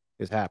know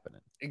is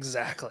happening.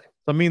 Exactly.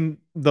 I mean,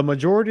 the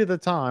majority of the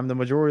time, the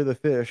majority of the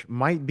fish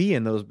might be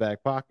in those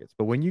back pockets,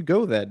 but when you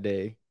go that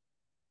day,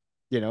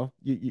 so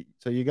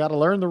you got to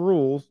learn the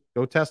rules,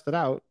 go test it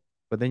out,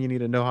 but then you need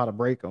to know how to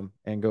break them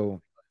and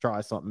go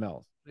try something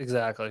else.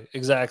 Exactly.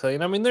 Exactly.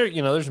 And I mean,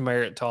 there's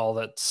merit to all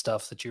that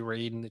stuff that you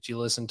read and that you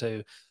listen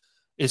to.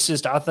 It's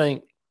just, I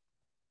think,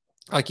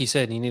 like you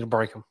said, you need to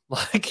break them.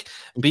 Like,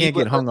 You be can't get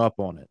with it. hung up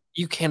on it.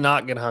 You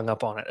cannot get hung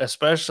up on it,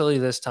 especially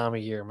this time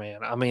of year,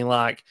 man. I mean,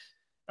 like,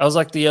 I was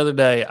like the other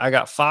day, I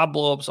got 5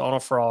 blowups on a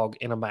frog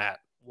in a mat.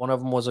 One of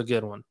them was a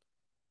good one.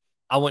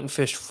 I went and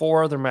fished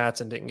 4 other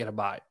mats and didn't get a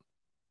bite.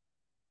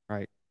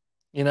 Right.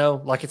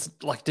 Like it's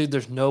like, dude,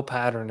 there's no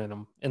pattern in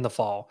them in the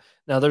fall.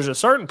 Now, there's a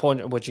certain point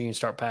at which you can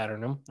start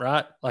patterning them,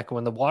 right? Like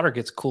when the water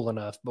gets cool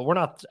enough, but we're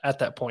not at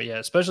that point yet,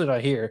 especially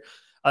not here.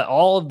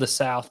 All of the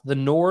south, the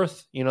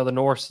north, the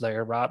north's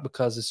there, right?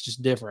 Because it's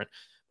just different.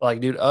 Like,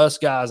 dude, us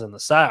guys in the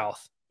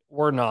south,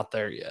 we're not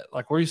there yet.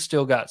 Like, we've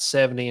still got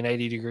 70 and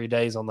 80-degree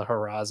days on the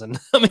horizon.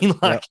 I mean,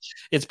 like, Yep.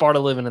 it's part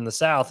of living in the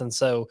south. And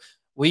so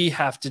we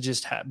have to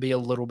just be a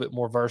little bit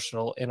more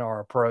versatile in our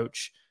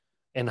approach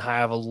and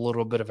have a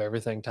little bit of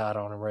everything tied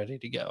on and ready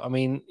to go. I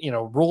mean,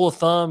 rule of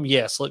thumb,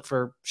 yes, look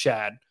for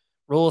shad.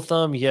 Rule of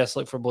thumb, yes,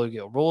 look for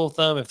bluegill. Rule of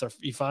thumb, if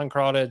you find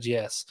crawdads,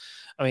 yes.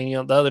 I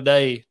mean, the other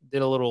day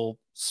did a little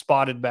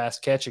spotted bass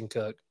catch and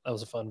cook. That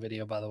was a fun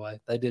video, by the way.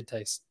 They did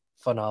taste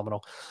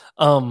phenomenal.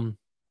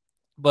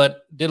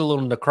 But did a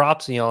little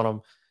necropsy on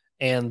them,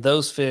 and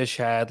those fish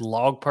had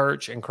log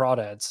perch and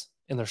crawdads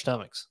in their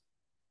stomachs.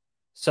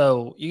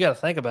 So you got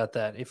to think about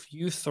that. If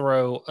you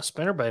throw a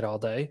spinnerbait all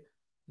day,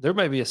 there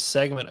may be a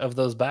segment of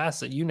those bass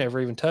that you never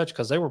even touch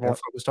because they were more Yep.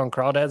 focused on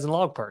crawdads and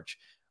log perch.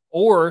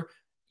 Or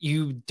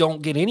you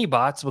don't get any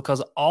bites because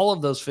all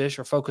of those fish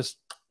are focused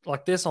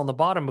like this on the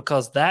bottom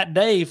because that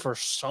day, for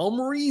some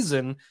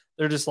reason,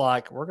 they're just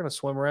like, we're going to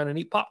swim around and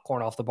eat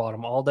popcorn off the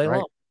bottom all day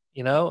Right.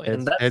 long,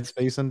 and Heads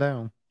facing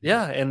down.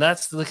 yeah, and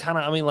that's the kind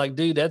of, I mean, like,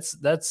 dude,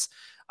 that's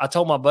I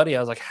told my buddy, I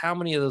was like, how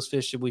many of those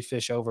fish did we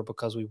fish over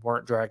because we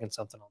weren't dragging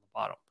something on the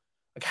bottom?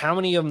 Like, how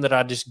many of them did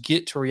I just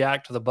get to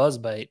react to the buzz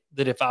bait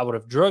that if I would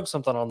have drugged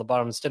something on the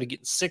bottom, instead of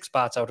getting 6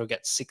 bites, I would have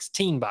got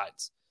 16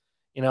 bites.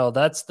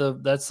 That's the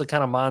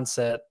kind of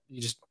mindset.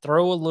 You just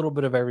throw a little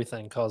bit of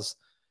everything because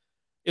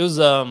it was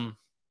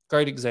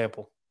great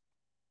example.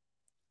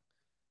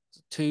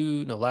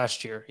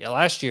 Last year. Yeah,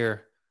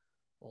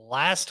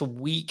 last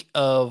week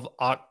of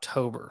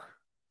October,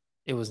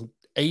 It was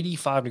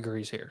 85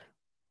 degrees here.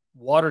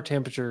 Water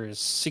temperature is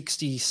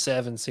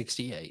 67,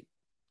 68.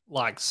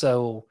 Like,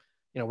 so,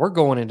 we're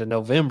going into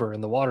November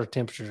and the water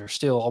temperatures are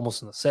still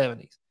almost in the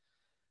 70s.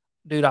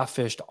 Dude, I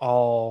fished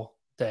all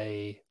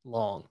day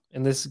long.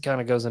 And this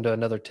kind of goes into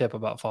another tip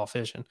about fall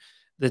fishing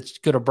that's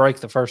going to break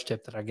the first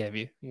tip that I gave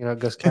you.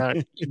 Because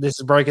this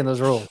is breaking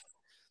those rules.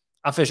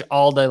 I fish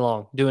all day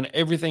long, doing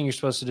everything you're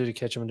supposed to do to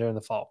catch them during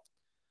the fall.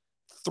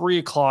 3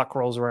 o'clock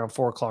rolls around,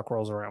 4 o'clock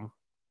rolls around.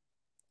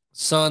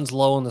 Sun's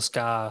low in the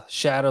sky.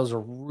 Shadows are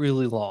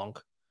really long.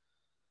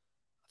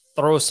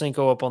 Throw a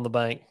Cinco up on the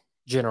bank.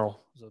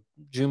 General. It was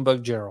a June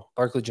bug general.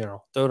 Berkeley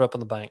general. Throw it up on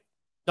the bank.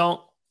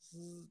 Don't.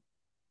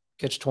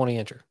 Catch a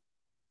 20-incher.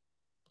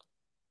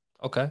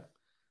 Okay.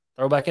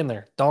 Throw back in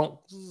there. Don't.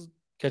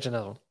 Catch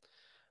another one.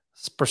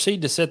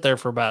 Proceed to sit there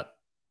for about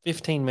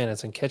 15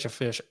 minutes and catch a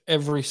fish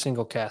every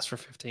single cast for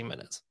 15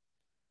 minutes.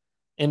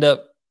 End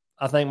up,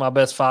 I think my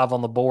best 5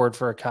 on the board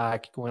for a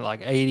kayak went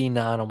like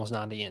 89, almost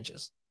 90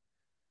 inches.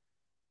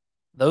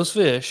 Those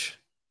fish,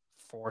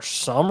 for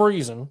some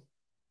reason,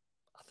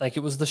 I think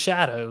it was the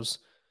shadows,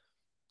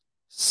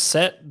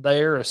 sat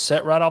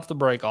right off the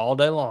break all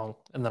day long.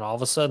 And then all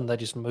of a sudden they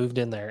just moved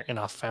in there and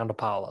I found a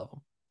pile of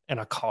them and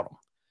I caught them.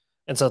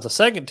 And so the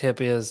second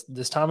tip is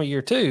this time of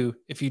year too,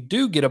 if you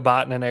do get a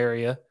bite in an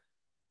area,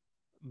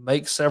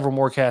 make several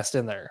more casts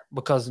in there,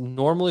 because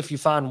normally if you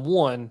find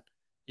one,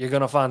 you're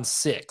going to find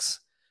 6.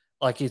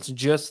 Like, it's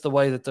just the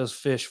way that those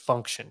fish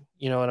function.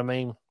 You know what I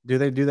mean? Do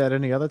they do that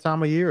any other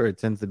time of year, or it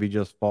tends to be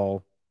just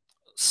fall?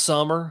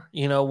 Summer,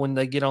 when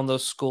they get on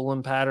those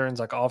schooling patterns,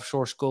 like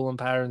offshore schooling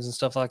patterns and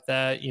stuff like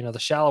that, the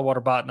shallow water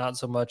bite, not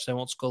so much. They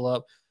won't school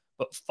up.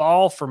 But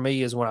fall for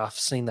me is when I've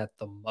seen that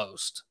the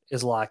most,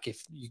 is like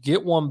if you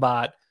get one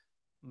bite,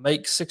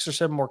 make 6 or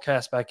 7 more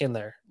casts back in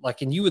there.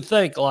 Like, and you would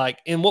think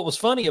and what was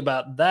funny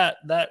about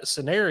that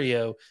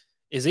scenario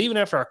is even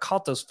after I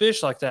caught those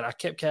fish like that, I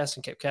kept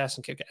casting.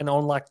 And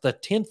on like the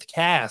 10th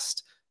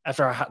cast,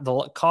 after I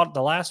caught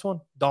the last one,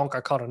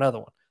 I caught another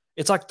one.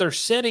 It's like they're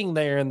sitting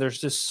there and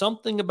there's just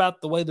something about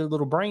the way their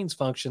little brains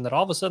function that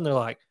all of a sudden they're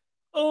like,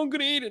 oh, I'm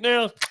going to eat it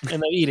now.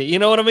 And they eat it. You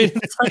know what I mean?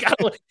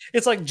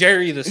 It's like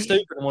Jerry, the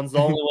stupid one's the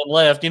only one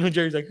left.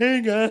 Jerry's like,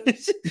 hey,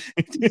 guys,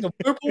 it's a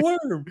purple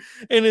worm.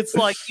 And it's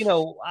like,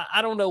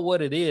 I don't know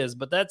what it is,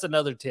 but that's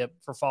another tip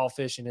for fall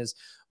fishing is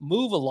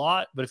move a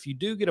lot. But if you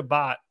do get a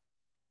bite,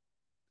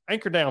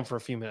 anchor down for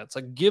a few minutes.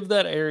 Like, give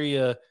that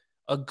area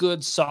a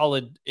good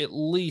solid at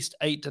least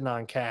 8 to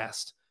 9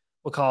 casts,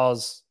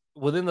 because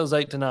within those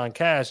 8 to 9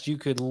 casts, you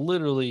could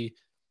literally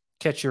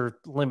catch your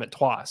limit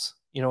twice.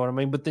 You know what I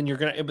mean? But then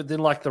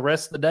like the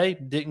rest of the day,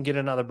 didn't get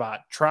another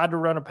bite. Tried to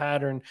run a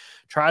pattern,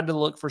 tried to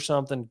look for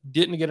something,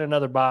 didn't get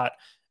another bite.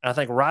 And I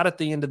think right at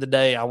the end of the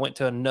day, I went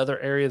to another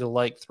area of the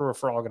lake, threw a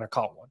frog, and I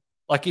caught one.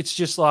 Like, it's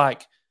just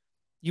like,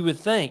 you would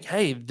think,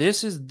 hey,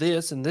 this is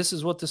this, and this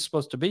is what this is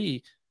supposed to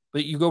be.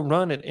 But you go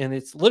run it, and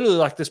it's literally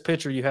like this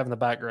picture you have in the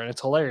background.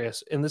 It's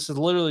hilarious. And this is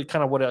literally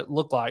kind of what it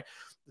looked like.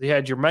 You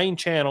had your main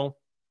channel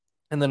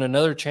and then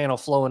another channel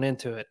flowing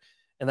into it.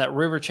 And that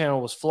river channel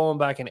was flowing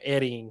back and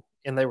eddying,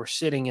 and they were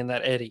sitting in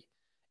that eddy.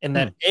 And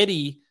that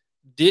eddy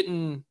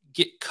didn't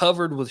get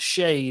covered with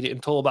shade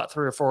until about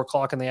 3 or 4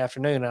 o'clock in the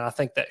afternoon. And I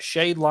think that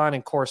shade line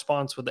in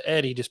correspondence with the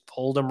eddy just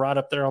pulled them right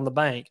up there on the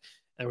bank.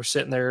 They were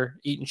sitting there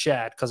eating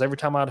shad, because every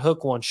time I'd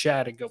hook one,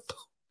 shad would go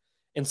poof.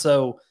 And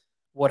so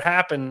what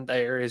happened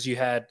there is you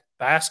had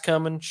bass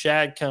coming,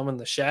 shad coming.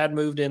 The shad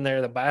moved in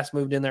there. The bass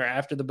moved in there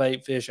after the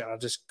bait fish, and I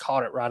just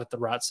caught it right at the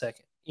right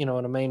second. You know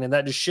what I mean? And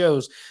that just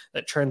shows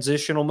that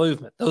transitional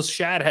movement. Those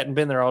shad hadn't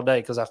been there all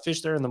day, because I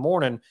fished there in the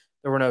morning.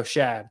 There were no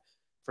shad.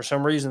 For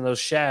some reason, those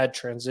shad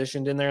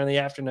transitioned in there in the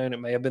afternoon. It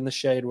may have been the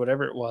shade,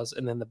 whatever it was,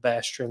 and then the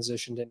bass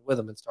transitioned in with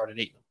them and started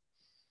eating them.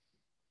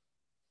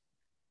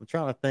 I'm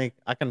trying to think.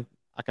 I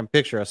can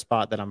picture a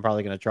spot that I'm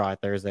probably going to try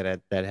Thursday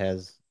that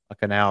has a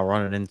canal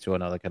running into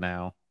another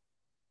canal,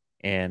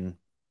 and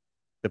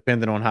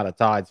depending on how the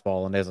tide's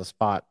falling, there's a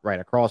spot right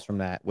across from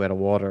that where the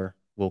water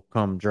will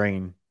come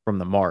drain from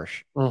the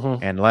marsh.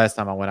 And last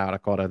time I went out, I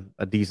caught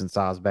a decent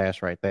sized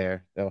bass right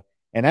there. So,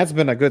 and that's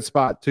been a good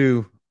spot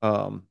too.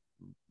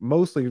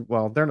 Mostly,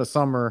 well, during the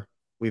summer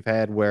we've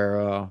had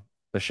where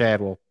the shad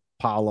will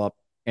pile up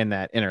in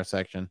that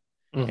intersection,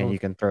 and you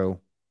can throw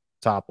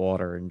top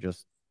water and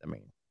just,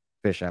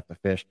 fish after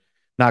fish.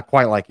 Not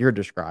quite like you're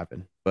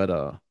describing,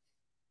 but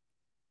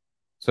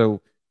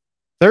so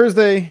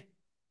Thursday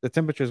the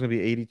temperature is going to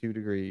be 82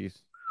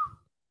 degrees,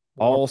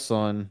 all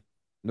sun,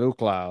 no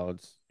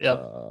clouds,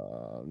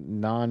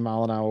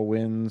 9-mile-an-hour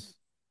winds,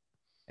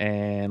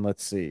 and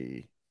let's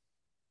see.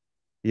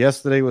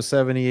 Yesterday was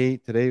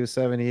 78, today was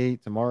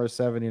 78, tomorrow is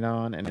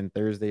 79, and then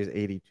Thursday is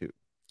 82.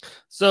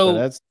 So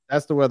that's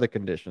the weather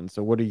conditions.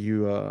 So what are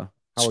you how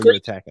are you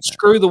attacking that?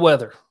 Screw the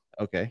weather.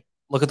 Okay.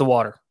 Look at the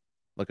water.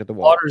 Look at the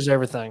water. Water is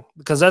everything,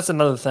 because that's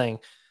another thing.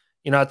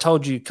 I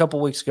told you a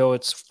couple weeks ago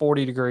it's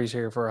 40 degrees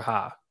here for a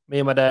high. Me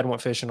and my dad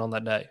went fishing on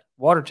that day.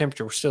 Water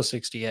temperature was still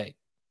 68.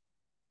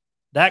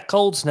 That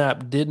cold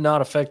snap did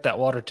not affect that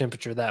water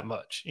temperature that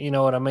much. You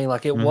know what I mean?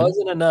 Like it Mhm.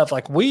 wasn't enough.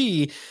 Like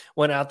we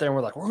went out there and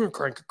we're like, we're gonna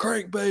crank a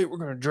crankbait, we're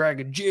gonna drag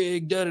a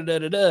jig, da da da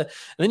da da. And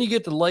then you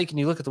get to the lake and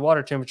you look at the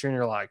water temperature and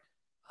you're like,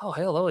 oh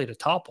hell, they'll eat a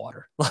top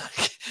water.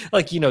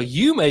 Like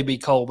you may be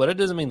cold, but it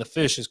doesn't mean the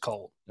fish is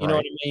cold. You know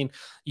what Right. I mean?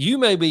 You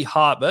may be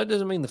hot, but it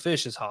doesn't mean the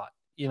fish is hot.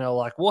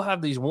 Like we'll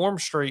have these warm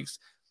streaks.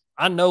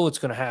 I know it's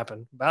gonna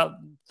happen about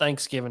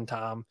Thanksgiving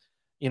time.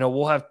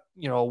 We'll have,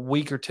 a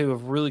week or two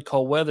of really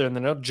cold weather and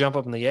then it'll jump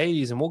up in the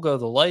 80s and we'll go to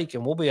the lake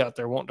and we'll be out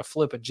there wanting to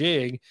flip a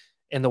jig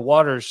and the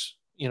water's,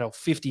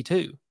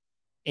 52.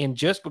 And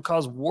just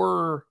because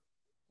we're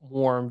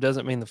warm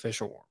doesn't mean the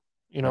fish are warm.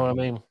 You know Right. what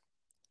I mean?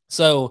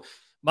 So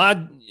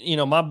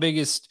my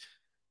biggest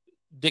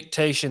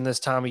dictation this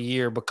time of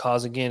year,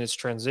 because again, it's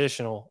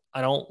transitional. I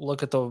don't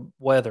look at the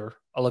weather.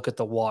 I look at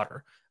the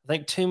water. I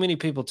think too many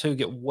people too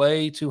get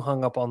way too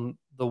hung up on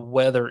the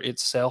weather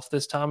itself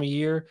this time of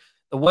year.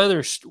 The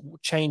weather's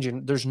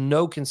changing. There's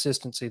no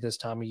consistency this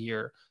time of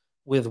year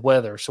with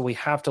weather. So we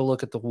have to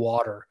look at the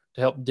water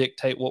to help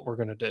dictate what we're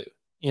going to do.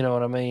 You know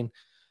what I mean?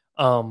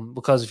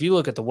 Because if you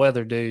look at the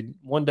weather, dude,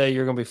 one day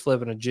you're going to be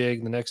flipping a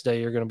jig, the next day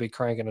you're going to be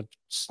cranking a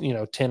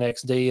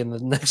 10XD, and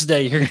the next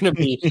day you're going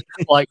to be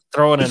like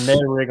throwing a net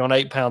rig on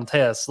 8-pound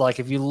tests. Like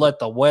if you let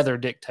the weather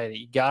dictate it,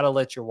 you got to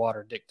let your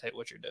water dictate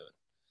what you're doing.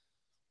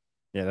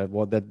 Yeah,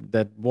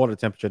 that water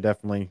temperature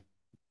definitely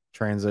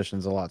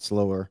transitions a lot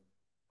slower.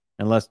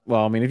 Unless,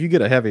 well, I mean, if you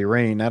get a heavy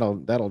rain,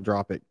 that'll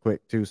drop it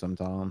quick too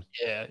sometimes.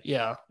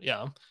 Yeah.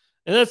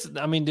 And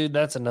I mean, dude,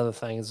 that's another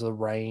thing is the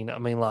rain. I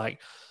mean, like,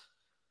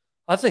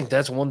 I think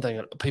that's one thing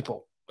that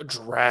people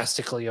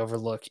drastically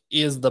overlook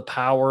is the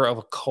power of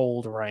a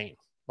cold rain.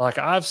 Like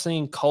I've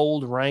seen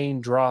cold rain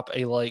drop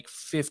a lake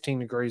 15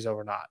 degrees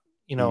overnight.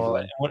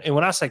 Easily. And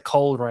when I say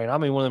cold rain, I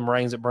mean one of them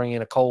rains that bring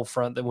in a cold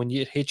front that when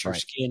you hit your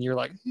Right. skin, you're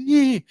like,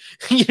 you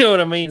know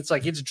what I mean? It's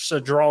like it's so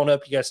drawn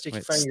up. You got to stick your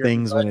It finger.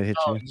 stings when it hits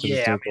you because it's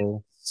Yeah, so I mean,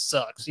 cold. it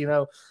sucks.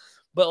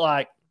 But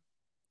like,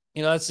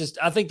 it's just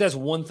I think that's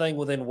one thing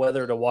within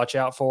weather to watch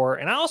out for,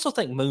 and I also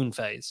think moon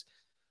phase.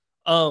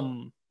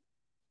 So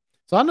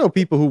I know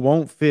people who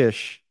won't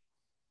fish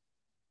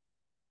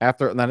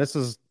after. Now this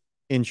is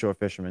inshore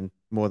fishermen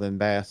more than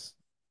bass.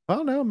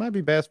 Well, no, it might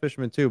be bass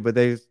fishermen too, but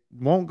they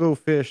won't go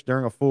fish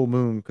during a full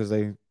moon because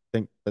they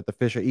think that the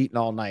fish are eating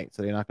all night,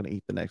 so they're not going to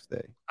eat the next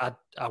day. I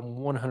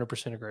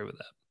 100% agree with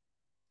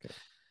that. Okay.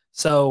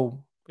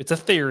 So it's a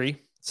theory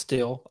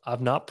still.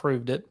 I've not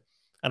proved it.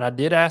 And I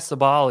did ask the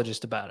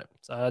biologist about it.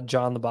 So I had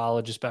John, the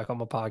biologist, back on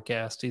my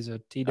podcast. He's a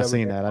TW. I've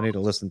seen that. I need to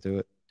listen to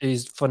it.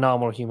 He's a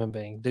phenomenal human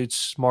being. Dude's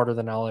smarter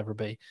than I'll ever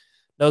be.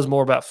 Knows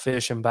more about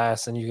fish and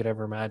bass than you could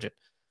ever imagine.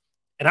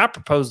 And I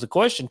proposed the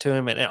question to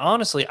him. And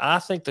honestly, I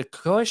think the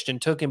question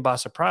took him by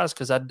surprise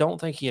because I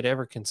don't think he had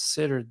ever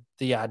considered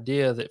the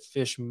idea that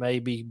fish may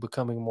be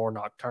becoming more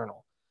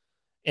nocturnal.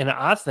 And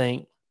I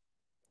think,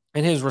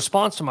 and his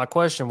response to my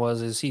question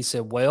is he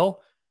said,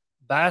 well,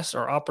 bass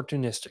are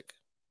opportunistic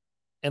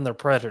and they're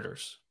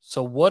predators.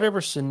 So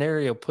whatever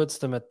scenario puts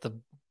them at their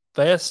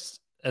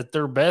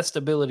best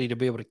ability to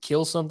be able to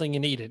kill something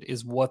and eat it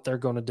is what they're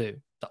going to do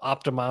to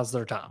optimize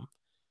their time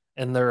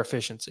and their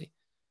efficiency.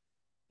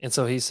 And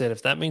so he said,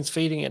 if that means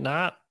feeding at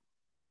night,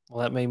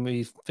 well, that may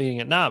be feeding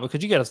at night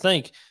because you got to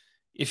think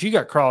if you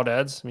got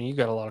crawdads, I mean, you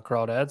got a lot of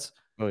crawdads.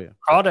 Oh, yeah.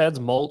 Crawdads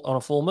molt on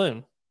a full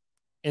moon.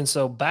 And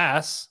so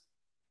bass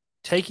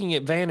taking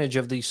advantage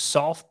of these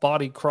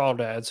soft-bodied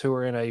crawdads who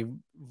are in a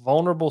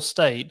vulnerable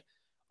state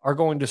are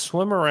going to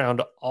swim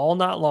around all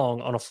night long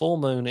on a full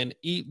moon and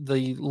eat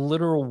the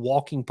literal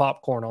walking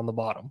popcorn on the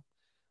bottom.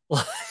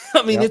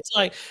 I mean, Yep.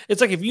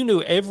 it's like if you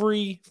knew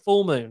every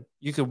full moon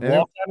you could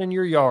walk out in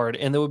your yard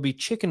and there would be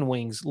chicken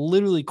wings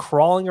literally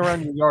crawling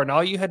around your yard, and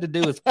all you had to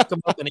do is pick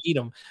them up and eat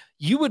them.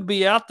 You would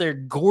be out there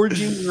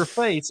gorging your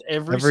face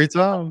every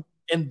time.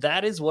 And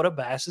that is what a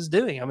bass is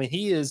doing. I mean,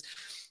 he is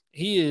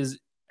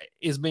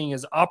being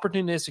as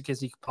opportunistic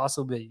as he could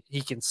possibly be.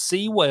 He can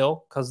see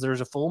well because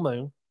there's a full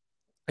moon.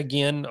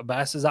 Again, a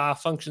bass's eye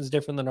functions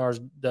different than ours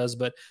does,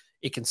 but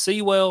it can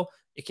see well,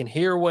 it can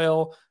hear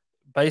well.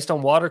 Based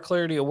on water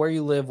clarity of where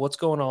you live, what's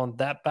going on,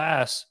 that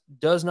bass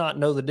does not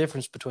know the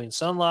difference between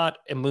sunlight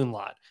and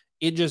moonlight.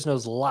 It just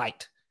knows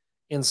light.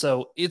 And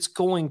so it's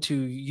going to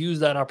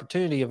use that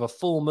opportunity of a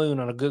full moon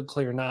on a good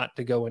clear night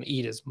to go and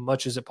eat as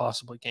much as it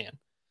possibly can.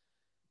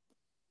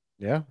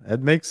 Yeah,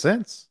 it makes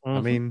sense. Mm-hmm.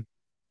 I mean,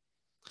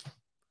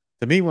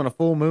 to me, when a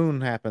full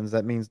moon happens,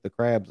 that means the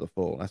crabs are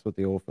full. That's what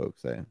the old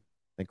folks say.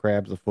 The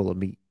crabs are full of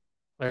meat.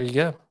 There you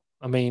go.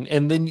 I mean,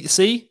 and then you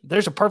see,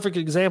 there's a perfect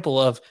example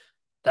of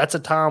that's a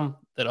time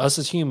that us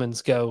as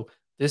humans go,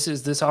 this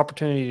is this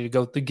opportunity to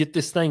go to get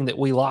this thing that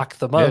we like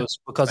the most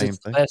because it's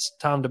the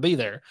best time to be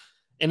there.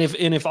 And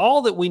if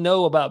all that we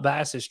know about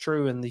bass is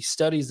true and the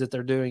studies that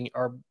they're doing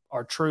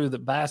are true,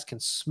 that bass can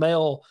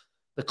smell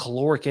the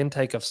caloric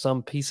intake of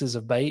some pieces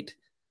of bait,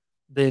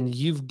 then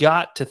you've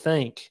got to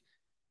think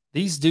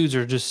these dudes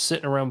are just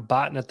sitting around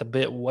biting at the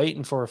bit,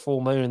 waiting for a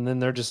full moon. And then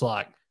they're just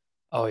like,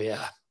 oh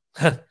yeah,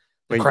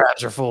 the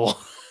crabs are full.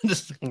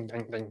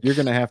 You're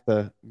going to have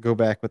to go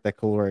back with that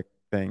caloric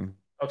thing.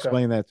 Okay.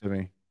 Explain that to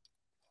me.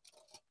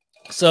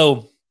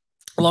 So,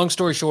 long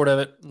story short of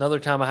it, another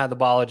time I had the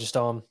biologist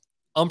on,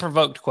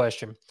 unprovoked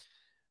question.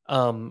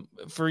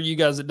 For you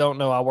guys that don't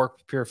know, I work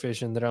with Pure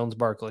Fishing that owns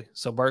Berkeley.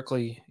 So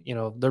Berkeley,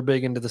 they're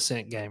big into the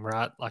scent game,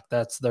 right? Like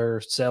that's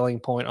their selling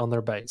point on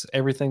their baits.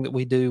 Everything that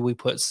we do, we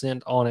put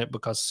scent on it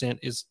because scent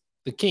is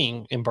the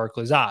king in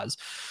Berkeley's eyes.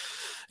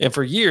 And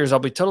for years, I'll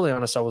be totally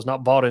honest, I was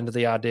not bought into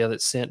the idea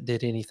that scent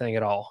did anything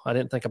at all. I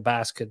didn't think a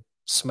bass could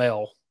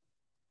smell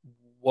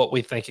what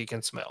we think it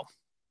can smell.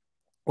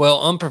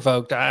 Well,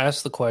 unprovoked, I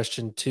asked the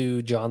question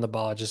to John the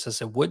biologist. I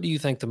said, what do you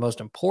think the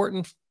most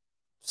important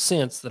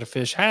sense that a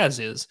fish has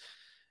is?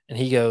 And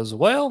he goes,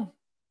 well,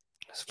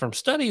 from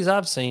studies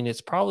I've seen,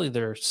 it's probably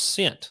their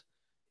scent.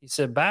 He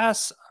said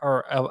bass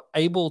are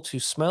able to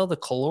smell the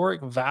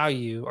caloric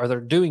value, or they're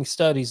doing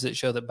studies that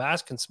show that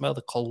bass can smell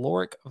the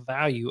caloric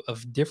value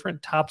of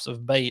different types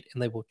of bait,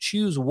 and they will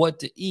choose what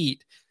to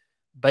eat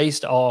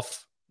based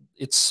off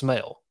its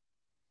smell.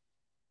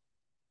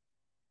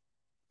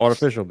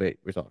 Artificial bait,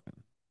 we're talking.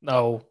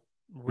 No,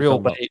 real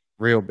bait.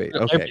 Real bait.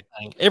 Okay.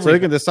 Everything. So they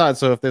can decide.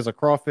 So if there's a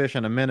crawfish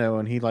and a minnow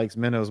and he likes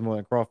minnows more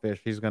than crawfish,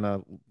 he's going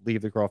to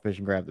leave the crawfish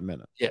and grab the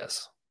minnow.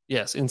 Yes.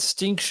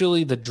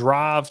 Instinctually, the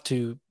drive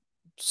to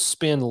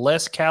spend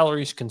less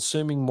calories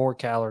consuming more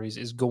calories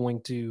is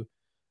going to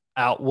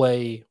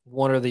outweigh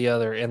one or the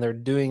other. And they're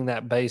doing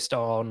that based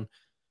on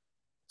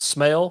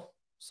smell.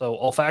 So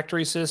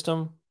olfactory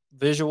system,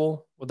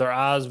 visual with their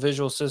eyes,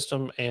 visual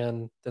system,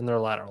 and then their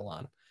lateral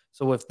line.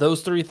 So if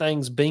those three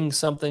things being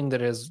something that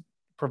has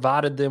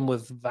provided them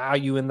with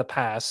value in the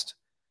past,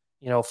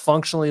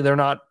 functionally they're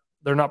not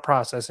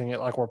processing it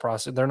like we're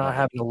processing. They're not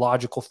having a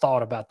logical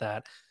thought about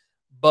that.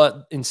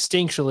 But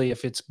instinctually,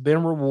 if it's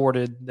been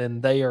rewarded, then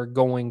they are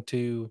going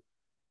to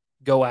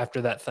go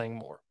after that thing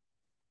more.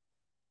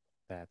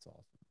 That's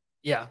awesome.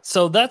 Yeah.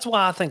 So that's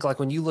why I think, like,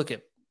 when you look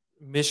at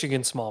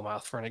Michigan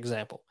smallmouth, for an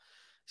example,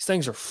 these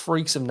things are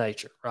freaks of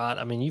nature, right?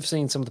 I mean, you've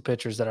seen some of the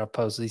pictures that I've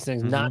posted. These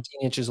things, 19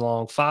 inches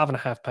long,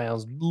 5.5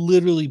 pounds,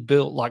 literally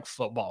built like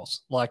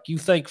footballs. Like, you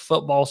think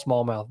football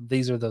smallmouth,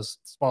 these are those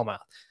smallmouth.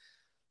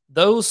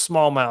 Those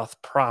smallmouth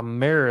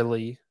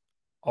primarily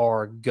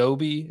are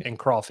goby and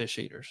crawfish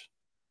eaters.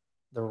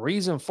 The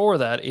reason for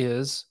that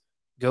is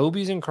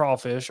gobies and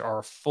crawfish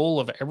are full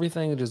of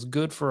everything that is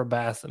good for a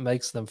bass that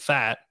makes them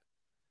fat.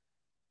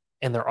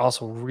 And they're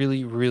also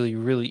really, really,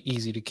 really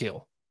easy to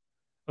kill.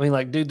 I mean,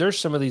 like, dude, there's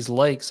some of these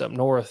lakes up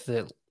north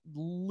that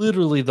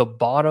literally the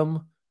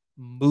bottom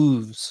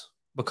moves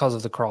because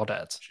of the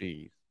crawdads.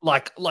 Jeez.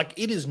 Like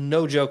it is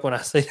no joke when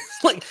I say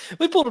this. Like,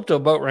 we pulled up to a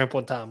boat ramp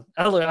one time.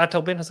 I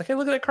told Ben, I was like, hey,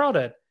 look at that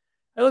crawdad.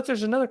 Hey, look,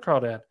 there's another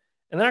crawdad.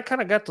 And then I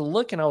kind of got to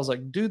look and I was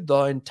like, dude,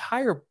 the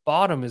entire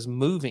bottom is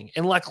moving.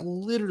 And like,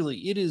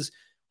 literally, it is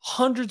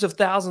hundreds of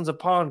thousands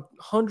upon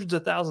hundreds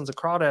of thousands of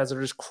crawdads that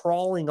are just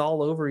crawling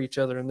all over each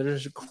other. And they're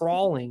just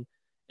crawling.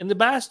 And the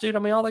bass, dude, I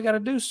mean, all they got to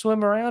do is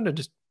swim around and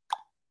just.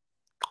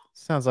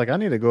 Sounds like I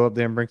need to go up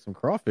there and bring some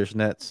crawfish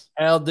nets.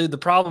 Hell, dude, the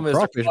problem is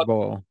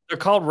they're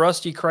called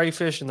rusty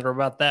crayfish, and they're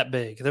about that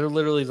big. They're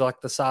literally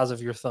like the size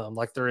of your thumb.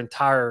 Like, their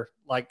entire,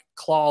 like,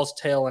 claws,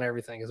 tail, and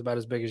everything is about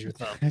as big as your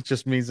thumb. It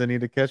just means I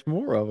need to catch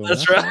more of them.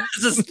 That's right.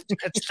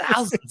 It's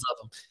thousands of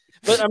them.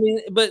 But I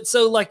mean,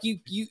 so like you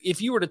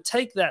if you were to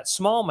take that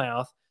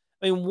smallmouth,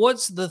 I mean,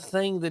 what's the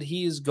thing that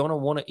he is going to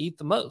want to eat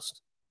the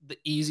most? The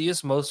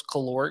easiest, most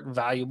caloric,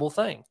 valuable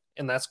thing.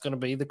 And that's going to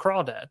be the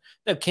crawdad.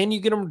 Now, can you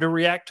get them to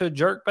react to a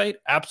jerkbait?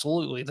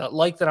 Absolutely. That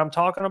lake that I'm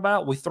talking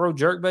about, we throw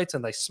jerkbaits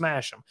and they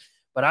smash them.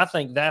 But I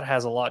think that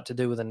has a lot to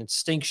do with an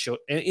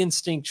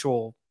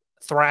instinctual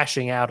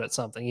thrashing out at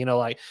something.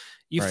 Like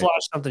you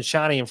flash something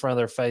shiny in front of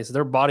their face,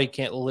 their body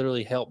can't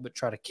literally help but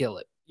try to kill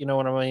it. You know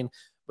what I mean?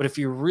 But if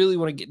you really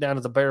want to get down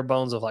to the bare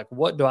bones of like,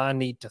 what do I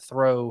need to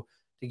throw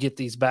to get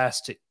these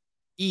bass to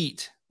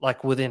eat,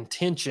 like with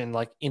intention,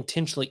 like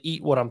intentionally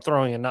eat what I'm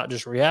throwing and not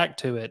just react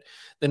to it,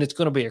 then it's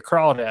going to be a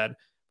crawdad.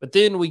 But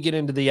then we get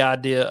into the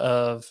idea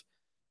of,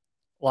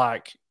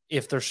 like,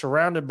 if they're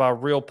surrounded by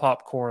real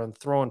popcorn,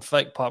 throwing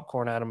fake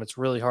popcorn at them, it's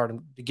really hard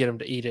to get them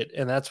to eat it.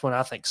 And that's when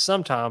I think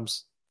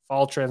sometimes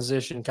fall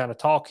transition kind of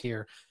talk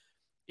here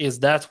is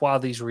that's why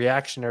these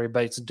reactionary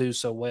baits do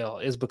so well,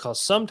 is because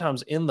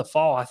sometimes in the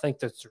fall, I think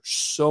that there's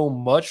so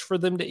much for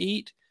them to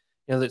eat,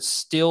 that's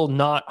still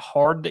not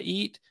hard to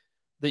eat,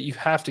 that you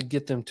have to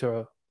get them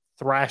to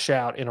thrash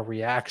out in a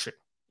reaction.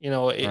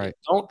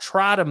 Don't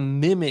try to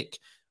mimic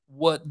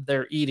what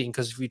they're eating,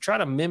 because if you try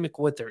to mimic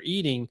what they're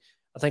eating,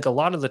 I think a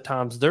lot of the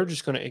times they're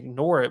just going to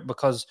ignore it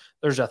because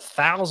there's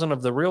 1,000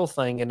 of the real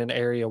thing in an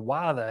area.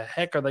 Why the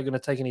heck are they going to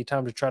take any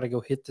time to try to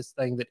go hit this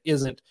thing that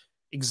isn't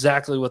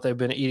exactly what they've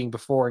been eating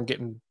before and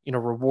getting,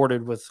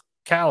 rewarded with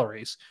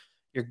calories?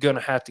 You're going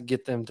to have to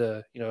get them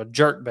to, a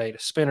jerk bait, a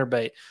spinner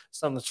bait,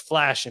 something that's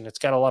flashing. It's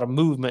got a lot of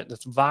movement,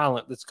 that's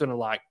violent, that's going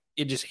to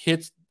it just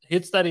hits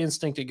that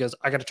instinct. It goes,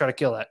 I got to try to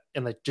kill that.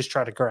 And they just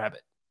try to grab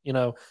it,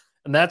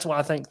 and that's why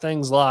I think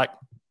things like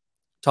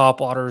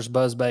top waters,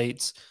 buzz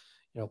baits,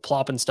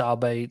 plopping style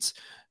baits,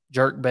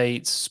 jerk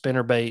baits,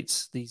 spinner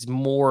baits, these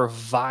more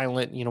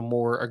violent,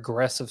 more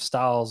aggressive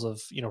styles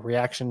of,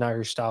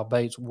 reactionary style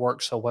baits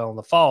work so well in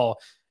the fall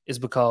is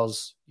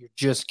because you're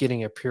just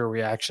getting a pure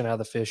reaction out of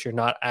the fish. You're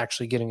not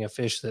actually getting a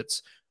fish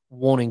that's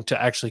wanting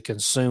to actually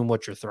consume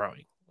what you're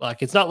throwing.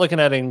 Like, it's not looking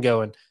at it and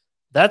going,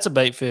 that's a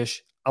bait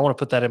fish. I want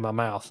to put that in my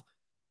mouth.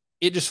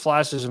 It just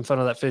flashes in front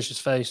of that fish's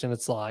face, and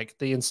it's like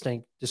the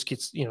instinct just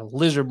gets,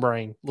 lizard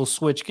brain, little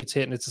switch gets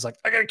hit, and it's just like,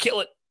 I got to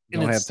kill it.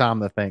 And don't have time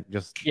to think,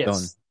 just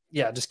done.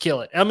 Yeah, just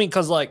kill it. I mean,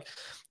 because like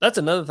that's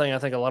another thing I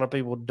think a lot of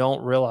people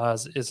don't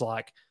realize is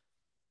like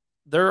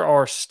there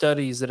are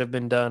studies that have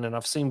been done, and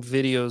I've seen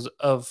videos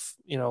of,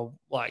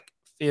 like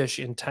fish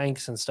in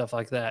tanks and stuff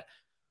like that.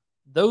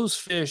 Those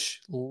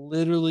fish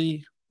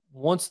literally,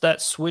 once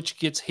that switch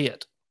gets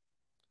hit,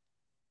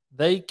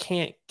 they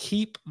can't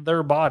keep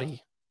their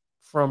body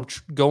from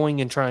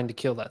going and trying to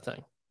kill that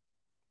thing.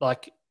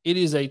 Like, it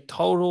is a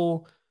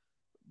total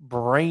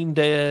brain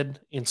dead,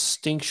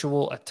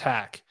 instinctual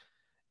attack.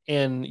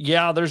 And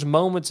yeah, there's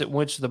moments at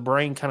which the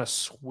brain kind of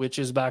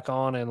switches back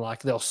on and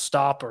like they'll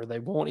stop or they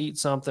won't eat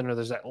something, or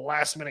there's that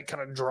last minute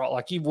kind of draw.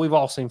 Like we've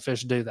all seen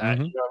fish do that.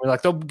 Mm-hmm. You know what I mean?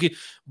 Like they'll get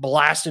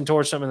blasting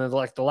towards something and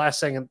like the last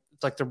second,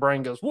 it's like their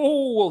brain goes,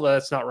 whoa,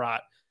 that's not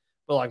right.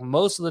 But like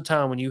most of the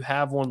time when you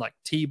have one like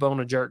T-bone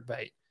a jerk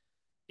bait,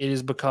 it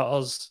is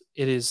because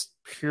it is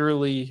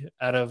purely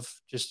out of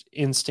just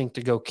instinct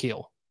to go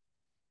kill.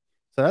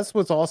 So that's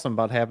what's awesome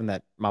about having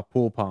my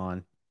pool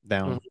pond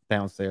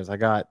downstairs. I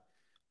got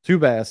 2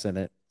 bass in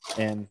it,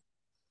 and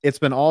it's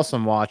been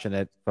awesome watching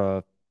it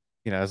for,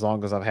 as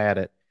long as I've had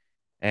it.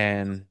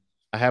 And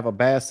I have a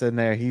bass in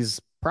there. He's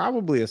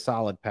probably a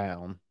solid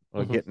pound,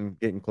 or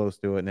getting close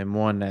to it. And then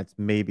one that's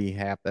maybe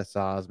half that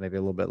size, maybe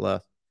a little bit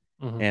less.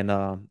 And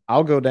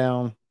I'll go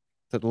down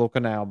to the little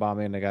canal by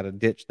me, and they got a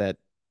ditch that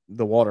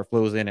the water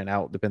flows in and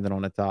out depending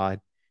on the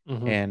tide.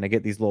 And they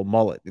get these the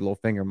little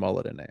finger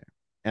mullet in there.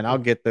 And I'll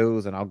get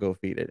those and I'll go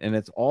feed it. And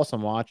it's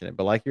awesome watching it.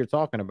 But like you're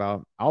talking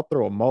about, I'll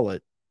throw a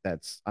mullet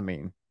that's,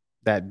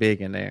 that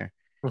big in there.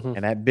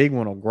 And that big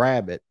one will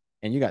grab it.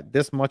 And you got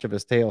this much of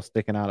his tail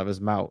sticking out of his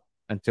mouth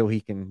until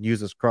he can use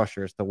his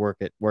crushers to work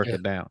it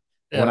down.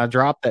 Yeah. When I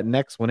drop that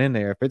next one in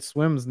there, if it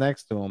swims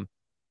next to him,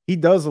 he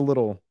does a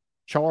little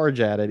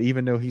charge at it,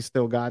 even though he's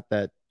still got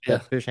that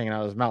fish hanging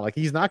out of his mouth. Like,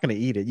 he's not going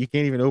to eat it. You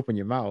can't even open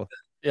your mouth.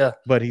 Yeah.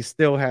 But he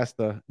still has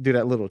to do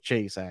that little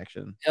chase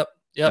action. Yep.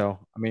 So,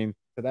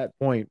 to that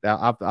point,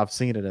 I've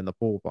seen it in the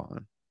pool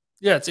pond.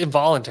 Yeah, it's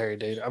involuntary,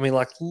 dude.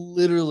 Like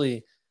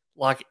literally,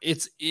 like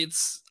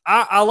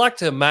I like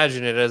to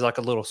imagine it as like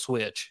a little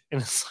switch,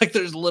 and it's like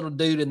there's a little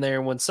dude in there,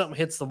 and when something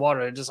hits the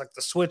water, it just like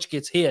the switch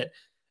gets hit,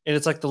 and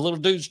it's like the little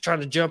dude's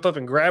trying to jump up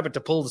and grab it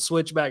to pull the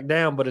switch back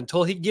down, but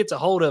until he gets a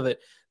hold of it,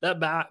 that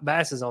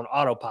bass is on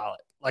autopilot.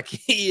 Like,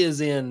 he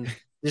is in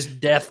this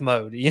death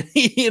mode.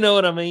 You know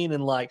what I mean?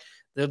 And like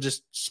they'll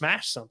just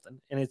smash something,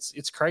 and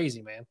it's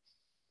crazy, man.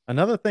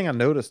 Another thing I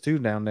noticed too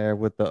down there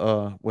with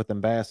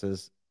them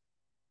basses,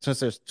 since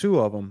there's 2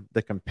 of them,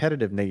 the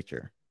competitive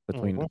nature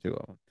between the 2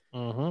 of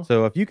them.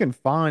 So if you can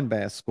find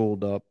bass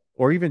schooled up,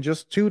 or even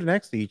just 2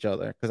 next to each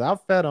other, because I've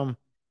fed them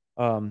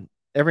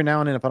every now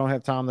and then. If I don't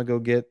have time to go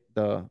get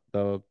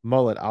the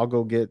mullet, I'll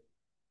go get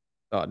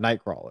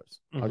night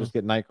crawlers. I'll just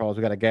get night crawlers.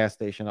 We got a gas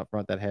station up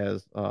front that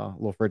has a little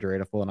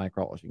refrigerator full of night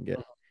crawlers you can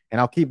get. And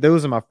I'll keep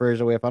those in my fridge.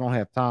 That way, if I don't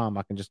have time,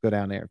 I can just go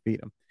down there and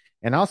feed them.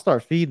 And I'll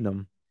start feeding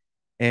them.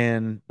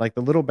 And like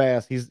the little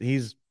bass,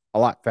 he's a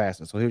lot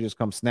faster. So he'll just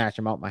come snatch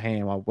him out my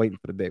hand while waiting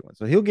for the big one.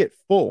 So he'll get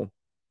full,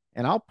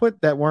 and I'll put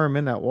that worm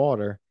in that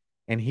water,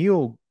 and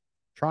he'll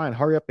try and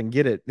hurry up and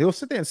get it. He'll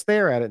sit there and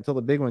stare at it until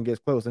the big one gets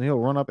close, and he'll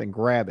run up and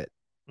grab it,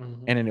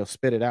 and then he'll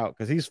spit it out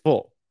because he's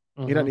full.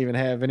 He doesn't even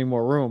have any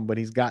more room, but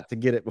he's got to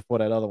get it before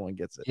that other one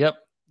gets it.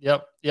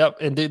 Yep.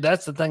 And dude,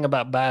 that's the thing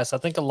about bass. I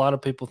think a lot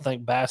of people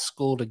think bass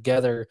school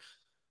together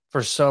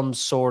for some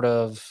sort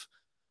of,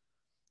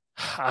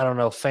 I don't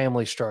know,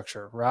 family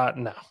structure, right?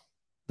 No,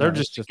 they're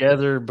just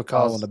together because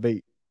following the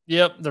bait.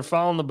 Yep, they're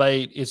following the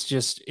bait.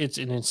 It's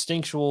an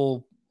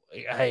instinctual,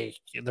 hey,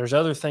 there's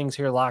other things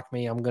here like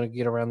me. I'm going to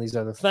get around these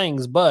other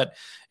things, but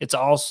it's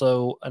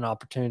also an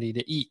opportunity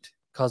to eat,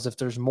 because if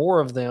there's more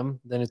of them,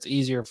 then it's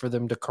easier for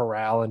them to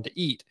corral and to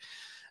eat.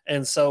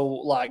 And so,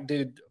 like,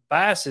 dude,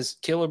 bass is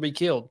kill or be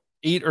killed,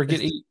 eat or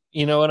get eat.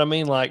 You know what I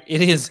mean? Like,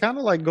 it is kind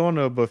of like going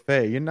to a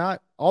buffet. You're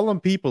not all them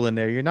people in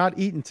there. You're not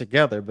eating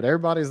together, but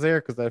everybody's there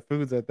because that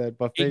food's at that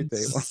buffet table.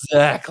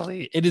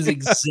 Exactly. It is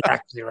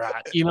exactly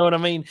right. You know what I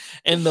mean?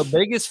 And the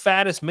biggest,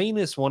 fattest,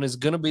 meanest one is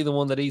going to be the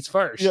one that eats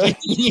first. Yeah.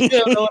 You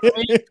know what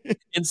I mean?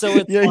 And so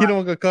it's you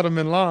don't go cut him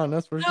in line.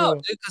 That's for sure.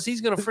 Because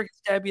he's going to freaking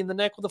stab you in the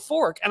neck with a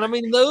fork. And I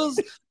mean, those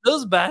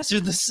bass are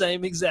the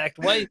same exact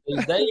way.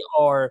 Dude.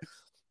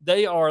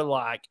 They are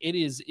like, it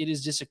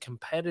is just a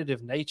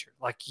competitive nature.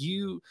 Like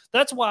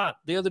that's why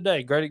the other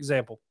day, great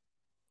example,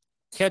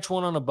 catch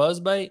one on a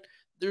buzzbait.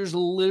 There's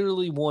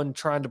literally one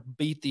trying to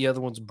beat the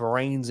other one's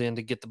brains in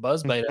to get the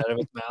buzzbait out of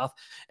its mouth.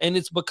 And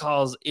it's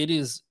because it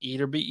is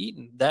eat or be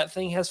eaten. That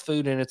thing has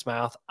food in its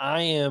mouth.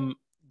 The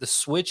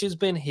switch has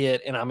been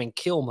hit and I'm in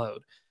kill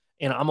mode.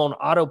 and I'm on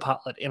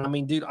autopilot. And I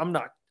mean, dude, I'm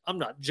not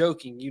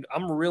joking.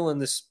 I'm reeling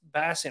this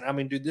bass in. I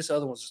mean, dude, this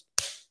other one's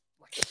just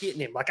like hitting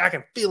him. Like I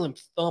can feel him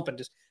thumping.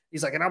 Just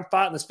he's like, and I'm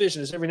fighting this fish,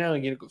 and just every now and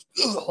again it goes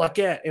like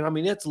that. And I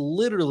mean, that's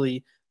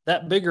literally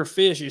that bigger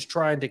fish is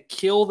trying to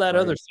kill that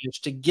other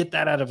fish to get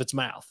that out of its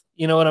mouth.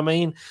 You know what I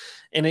mean?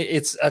 And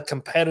it's a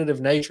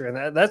competitive nature,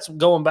 and that's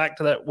going back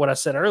to that what I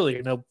said earlier.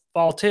 You know,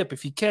 fall tip: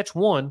 if you catch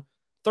one,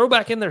 throw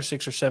back in there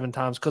 6 or 7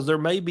 times, because there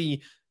may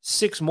be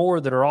 6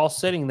 more that are all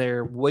sitting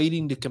there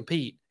waiting to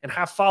compete, and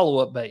have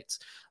follow-up baits.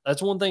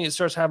 That's one thing that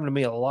starts happening to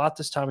me a lot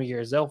this time of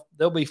year is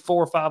there'll be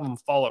 4 or 5 of them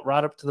fall it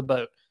right up to the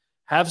boat.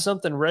 Have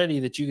something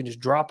ready that you can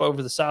just drop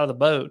over the side of the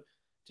boat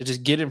to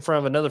just get in front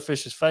of another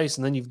fish's face,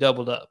 and then you've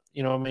doubled up.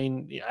 You know what I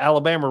mean?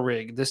 Alabama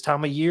rig, this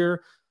time of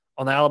year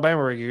on the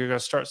Alabama rig, you're going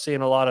to start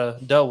seeing a lot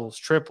of doubles,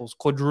 triples,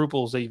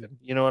 quadruples even.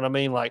 You know what I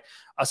mean? Like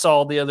I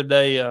saw the other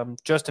day,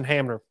 Justin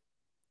Hamner,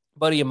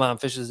 buddy of mine,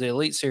 fishes the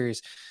Elite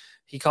Series.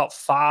 He caught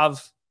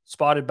 5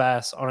 spotted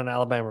bass on an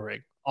Alabama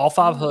rig. All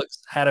 5 hooks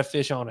had a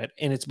fish on it,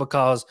 and it's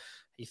because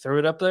he threw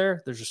it up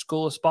there. There's a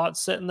school of spots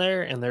sitting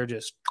there, and they're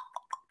just.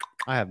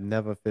 I have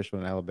never fished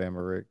with an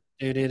Alabama rig.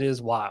 Dude, it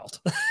is wild.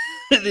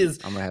 It is.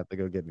 I'm gonna have to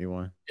go get me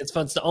one. It's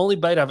fun. It's the only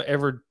bait I've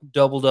ever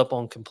doubled up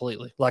on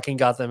completely, like and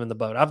got them in the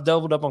boat. I've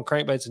doubled up on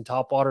crankbaits and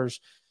topwaters,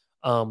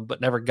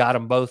 but never got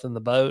them both in the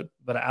boat.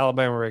 But an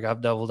Alabama rig, I've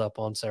doubled up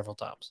on several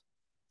times.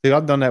 See,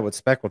 I've done that with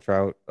speckled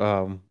trout.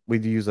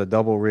 We'd use a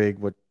double rig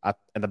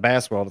in the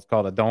bass world. It's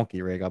called a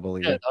donkey rig, I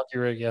believe. Yeah, donkey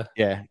rig. Yeah.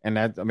 Yeah, and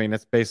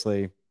that's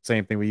basically the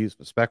same thing we use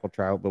for speckled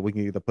trout, but we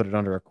can either put it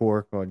under a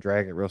cork or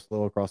drag it real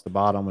slow across the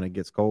bottom when it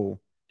gets cold.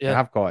 Yeah, and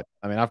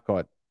I've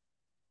caught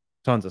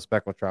tons of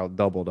speckled trout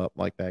doubled up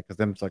like that because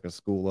them it's like a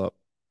school up.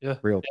 Yeah,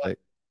 real thick.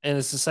 And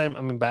it's the same.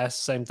 I mean, bass,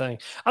 same thing.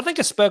 I think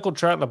a speckled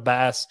trout and a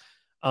bass.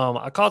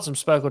 I caught some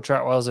speckled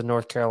trout while I was in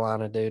North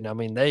Carolina, dude. I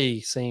mean, they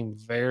seem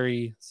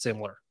very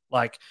similar.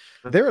 Like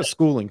they're a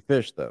schooling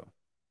fish, though.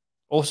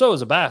 Well, so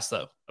is a bass,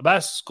 though. A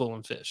bass is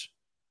schooling fish.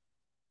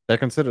 They're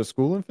considered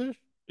schooling fish?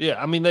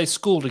 Yeah, I mean, they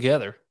school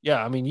together.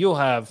 Yeah, I mean, you'll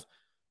have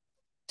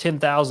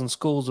 10,000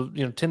 schools of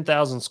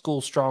 10,000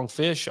 school strong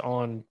fish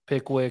on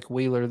Pickwick,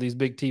 Wheeler, these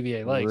big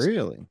TVA lakes.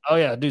 Really? Oh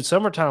yeah, dude.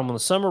 Summertime, when the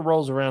summer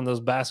rolls around, those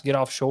bass get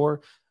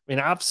offshore. I mean,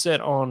 I've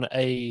sat on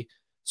a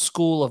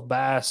school of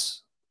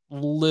bass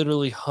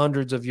literally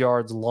hundreds of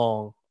yards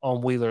long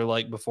on Wheeler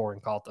Lake before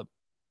and caught them.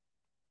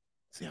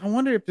 See, I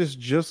wonder if it's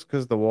just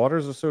because the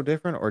waters are so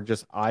different, or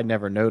just I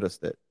never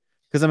noticed it.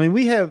 Because I mean,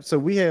 we have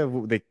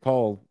what they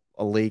call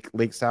a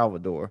Lake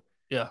Salvador.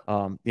 Yeah.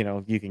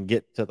 You can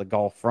get to the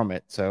Gulf from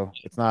it, so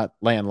it's not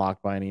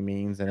landlocked by any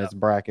means, and it's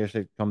brackish.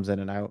 It comes in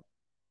and out,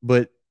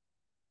 but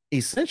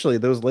essentially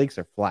those lakes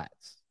are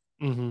flats.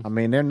 Mm-hmm. I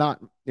mean, they're not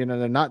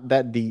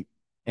that deep,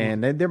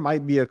 and there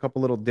might be a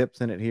couple little dips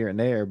in it here and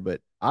there,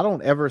 but I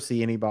don't ever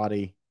see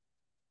anybody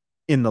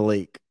in the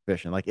lake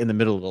fishing, like in the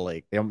middle of the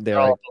lake. They're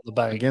like the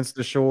bank, against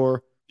the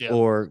shore,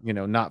 or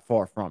not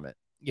far from it.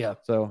 Yeah.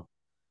 So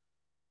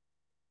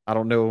I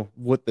don't know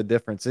what the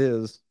difference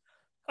is.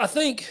 I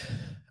think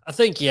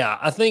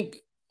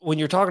when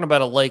you're talking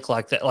about a lake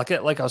like that, like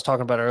I was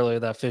talking about earlier,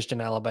 that I fished in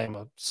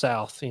Alabama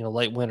South,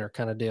 late winter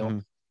kind of deal. Mm-hmm.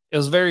 It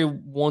was very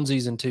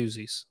onesies and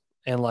twosies.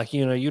 And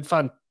you'd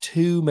find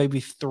 2,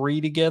 maybe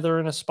 3 together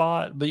in a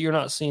spot, but you're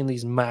not seeing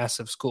these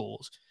massive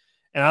schools.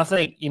 And I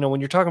think, when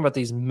you're talking about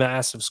these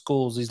massive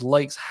schools, these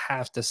lakes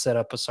have to set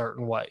up a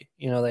certain way.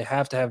 They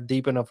have to have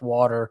deep enough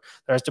water.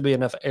 There has to be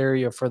enough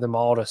area for them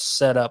all to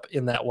set up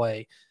in that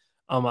way.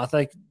 I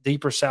think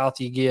deeper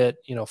south you get,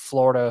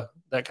 Florida,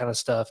 that kind of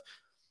stuff,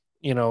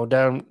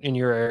 down in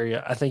your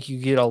area, I think you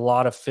get a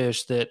lot of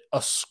fish that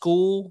a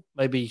school,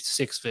 maybe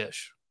 6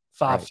 fish,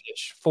 5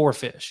 fish, 4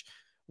 fish,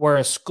 where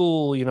a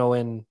school,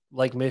 in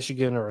Lake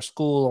Michigan or a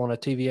school on a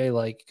TVA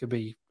lake could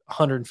be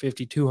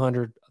 150,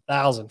 200,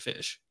 1,000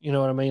 fish. You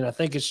know what I mean? I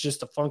think it's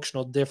just a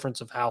functional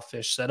difference of how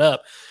fish set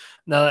up.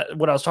 Now,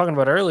 what I was talking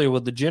about earlier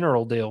with the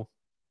general deal,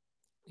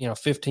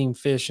 15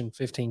 fish and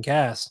 15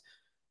 casts,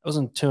 it was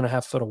in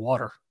 2.5 foot of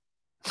water,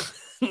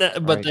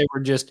 but they were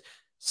just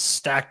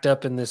stacked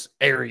up in this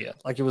area.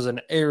 Like it was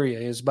an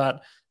area. It was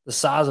about the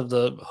size of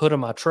the hood of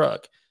my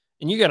truck.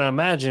 And you got to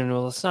imagine,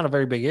 well, it's not a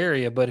very big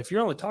area, but if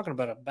you're only talking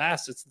about a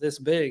bass that's this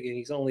big and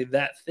he's only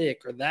that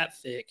thick or that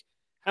thick,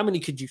 how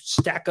many could you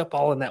stack up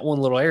all in that one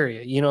little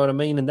area? You know what I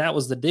mean? And that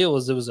was the deal,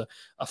 is there was a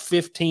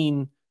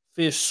 15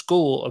 fish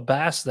school of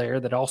bass there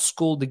that all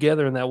schooled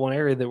together in that one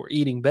area that were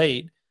eating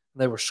bait.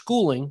 They were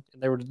schooling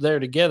and they were there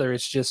together.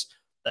 It's just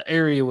the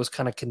area was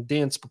kind of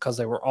condensed because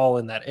they were all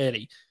in that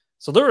eddy.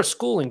 So they're a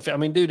schooling. I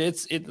mean, dude,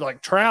 it's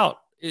like trout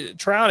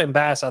and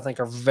bass, I think,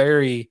 are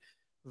very,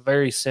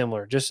 very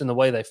similar just in the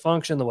way they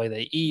function, the way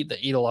they eat. They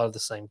eat a lot of the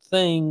same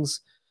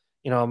things.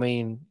 I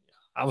mean,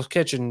 I was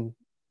catching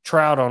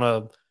trout on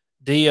a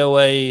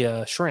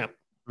DOA shrimp.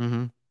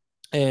 Mm-hmm.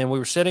 And we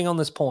were sitting on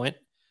this point,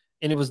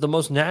 and it was the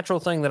most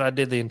natural thing that I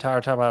did the entire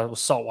time I was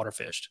saltwater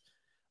fished,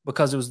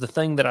 because it was the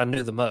thing that I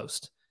knew the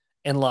most.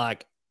 And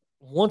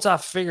once I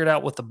figured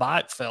out what the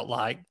bite felt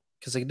like,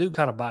 because they do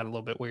kind of bite a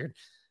little bit weird,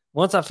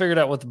 once I figured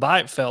out what the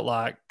bite felt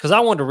like, because I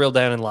wanted to reel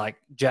down and like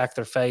jack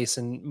their face,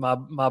 and my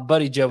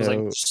buddy Joe was like,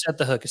 set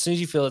the hook. As soon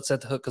as you feel it,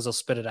 set the hook because they'll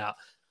spit it out.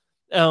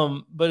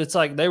 But it's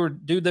like they were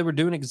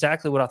doing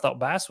exactly what I thought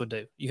bass would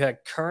do. You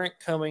had current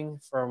coming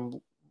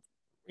from,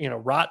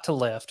 right to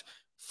left,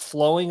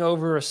 flowing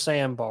over a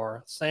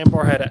sandbar.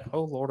 Sandbar had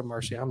oh Lord of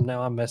mercy,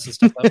 I'm messing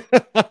stuff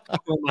up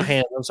with my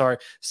hand. I'm sorry.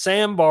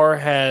 Sandbar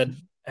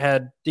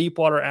had deep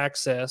water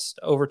access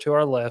over to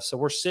our left, so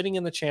we're sitting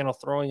in the channel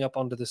throwing up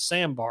onto the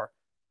sandbar.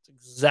 It's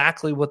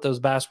exactly what those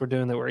bass were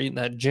doing that were eating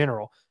that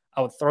general.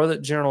 I would throw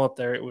that general up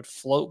there, it would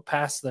float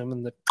past them,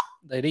 and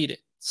they'd eat it.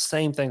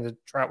 Same thing, the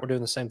trout were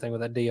doing the same thing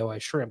with that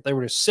DOA shrimp. They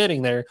were just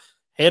sitting there,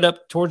 head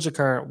up towards the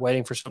current,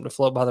 waiting for something to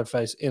float by their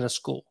face in a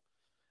school.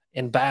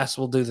 And bass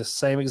will do the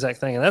same exact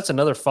thing. And that's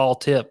another fall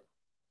tip.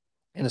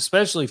 And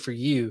especially for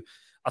you,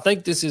 I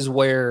think this is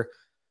where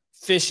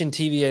fishing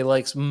TVA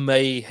lakes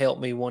may help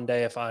me one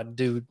day if I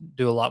do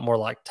a lot more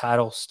like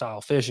tidal style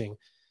fishing,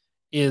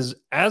 is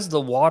as the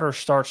water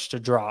starts to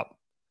drop,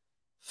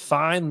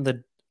 find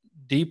the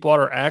deep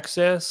water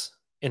access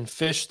and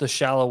fish the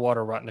shallow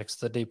water right next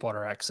to the deep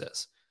water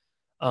access.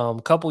 A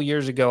couple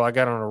years ago, I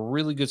got on a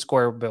really good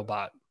square bill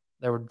bite.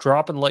 They were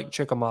dropping Lake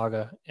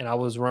Chickamauga, and I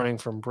was running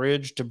from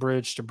bridge to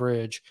bridge to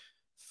bridge,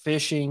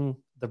 fishing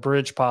the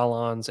bridge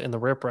pylons and the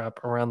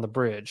riprap around the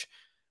bridge,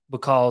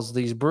 because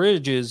these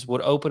bridges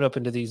would open up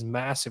into these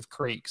massive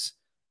creeks,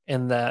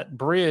 and that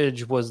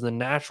bridge was the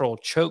natural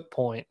choke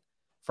point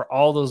for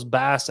all those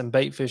bass and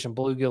bait fish and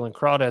bluegill and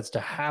crawdads to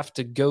have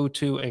to go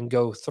to and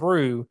go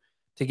through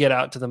to get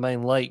out to the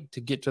main lake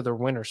to get to their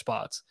winter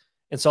spots.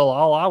 And so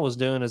all I was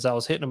doing is I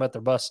was hitting them at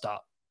their bus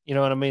stop. You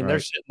know what I mean? Right. They're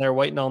sitting there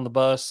waiting on the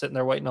bus, sitting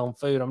there waiting on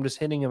food. I'm just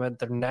hitting them at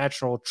their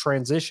natural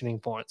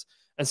transitioning points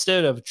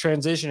instead of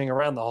transitioning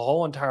around the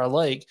whole entire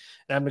lake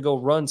and having to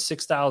go run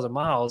 6,000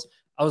 miles.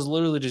 I was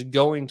literally just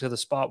going to the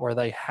spot where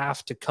they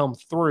have to come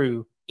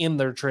through in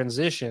their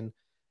transition.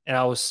 And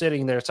I was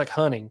sitting there. It's like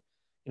hunting.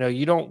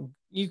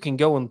 You can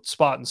go and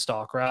spot and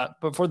stalk, right?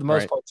 But for the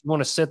most part, you want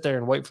to sit there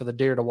and wait for the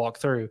deer to walk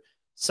through.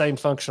 Same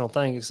functional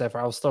thing, except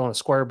for I was throwing a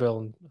square bill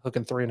and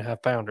hooking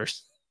 3.5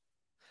 pounders.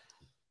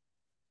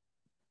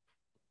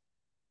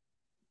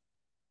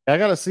 I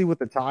got to see what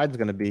the tide's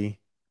going to be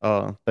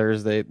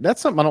Thursday.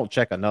 That's something I don't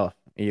check enough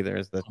either,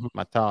 is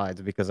my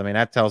tides, because I mean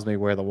that tells me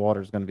where the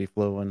water's going to be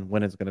flowing,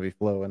 when it's going to be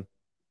flowing.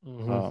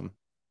 And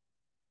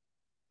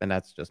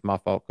that's just my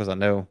fault, because I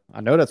know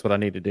that's what I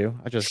need to do.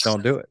 I just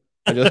don't do it.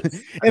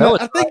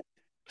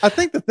 I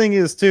think the thing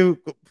is too,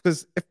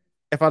 because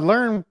if I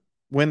learn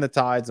when the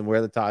tides and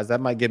where the tides, that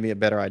might give me a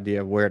better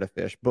idea of where to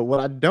fish. But what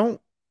I don't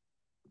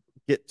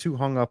get too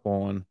hung up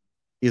on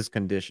is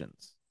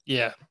conditions.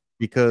 Yeah.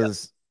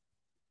 Because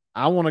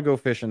I want to go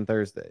fishing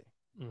Thursday.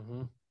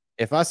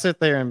 If I sit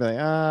there and be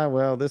like,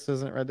 well, this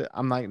isn't ready,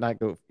 I'm not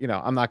going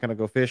to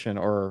go fishing,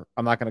 or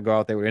I'm not going to go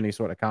out there with any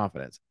sort of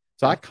confidence.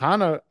 So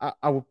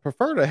I would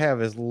prefer to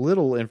have as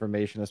little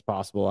information as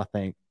possible, I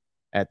think,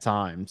 at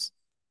times.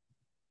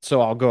 So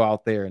I'll go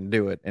out there and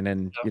do it, and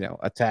then,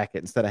 attack it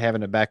instead of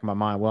having it back in my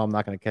mind, well, I'm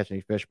not going to catch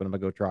any fish, but I'm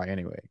going to go try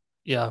anyway.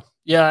 Yeah.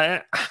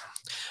 Yeah.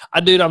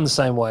 I'm the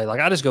same way.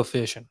 Like, I just go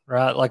fishing,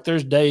 right? Like,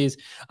 there's days.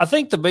 I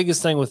think the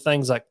biggest thing with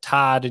things like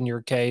tide in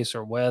your case,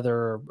 or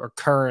weather, or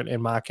current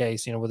in my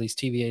case, with these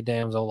TVA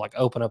dams, they'll like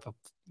open up a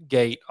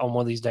gate on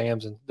one of these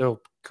dams and they'll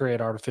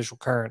create artificial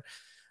current.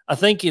 I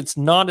think it's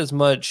not as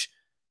much,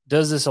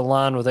 does this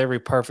align with every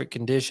perfect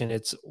condition?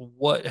 It's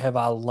what have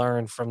I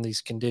learned from these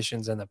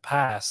conditions in the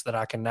past that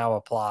I can now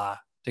apply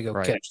to go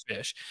catch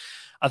fish?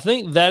 I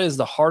think that is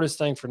the hardest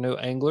thing for new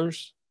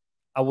anglers.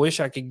 I wish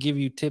I could give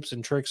you tips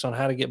and tricks on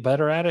how to get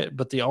better at it,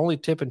 but the only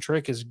tip and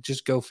trick is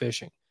just go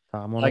fishing.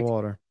 Time on the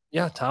water.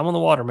 Yeah, time on the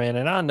water, man.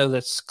 And I know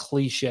that's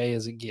cliche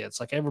as it gets.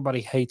 Like,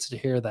 everybody hates to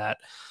hear that,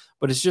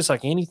 but it's just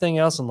like anything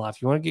else in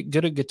life. You want to get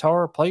good at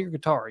guitar, play your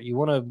guitar. You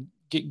want to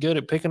get good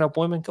at picking up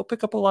women, go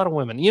pick up a lot of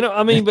women.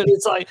 But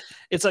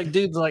it's like,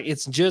 dude, like,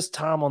 it's just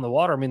time on the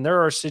water. I mean,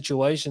 there are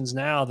situations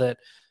now that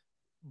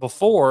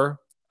before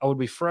I would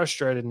be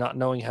frustrated not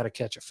knowing how to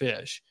catch a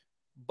fish,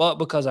 but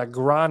because I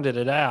grinded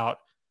it out,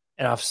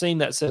 and I've seen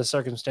that set of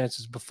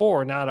circumstances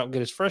before, now I don't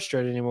get as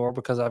frustrated anymore,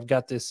 because I've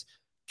got this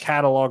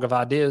catalog of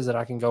ideas that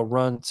I can go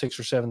run 6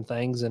 or 7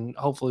 things, and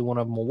hopefully one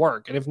of them will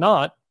work. And if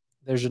not,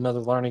 there's another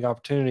learning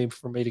opportunity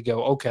for me to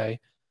go, okay,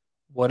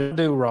 what did I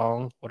do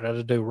wrong? What did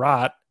I do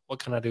right? What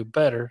can I do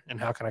better? And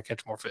how can I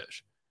catch more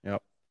fish?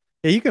 Yep.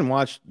 Yeah, you can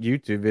watch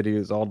YouTube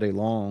videos all day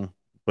long,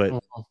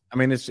 but I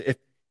mean, it's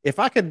if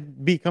I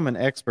could become an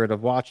expert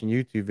of watching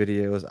YouTube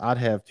videos, I'd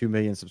have 2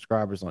 million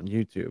subscribers on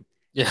YouTube.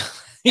 Yeah.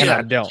 And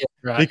I don't,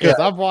 because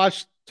I've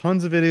watched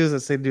tons of videos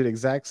that say do the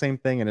exact same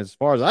thing. And as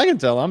far as I can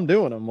tell, I'm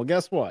doing them. Well,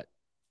 guess what?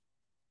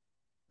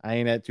 I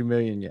ain't at 2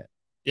 million yet.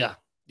 Yeah.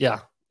 Yeah.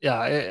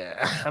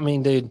 Yeah. I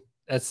mean, dude,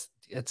 that's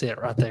it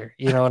right there.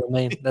 You know what I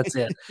mean? That's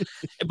it.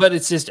 But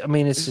it's just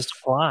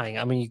applying.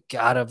 I mean, you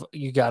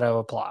gotta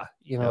apply.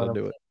 You know, what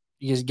I mean?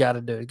 You just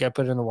gotta do it. You gotta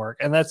put in the work.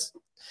 And that's,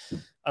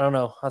 I don't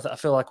know. I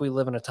feel like we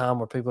live in a time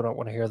where people don't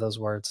want to hear those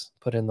words.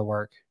 Put in the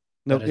work.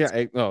 No,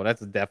 yeah, no,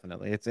 that's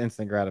definitely it's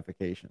instant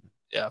gratification.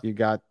 Yeah. You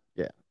got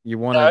you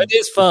want No, to it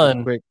is just a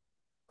fun.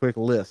 quick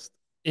list.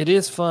 It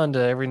is fun to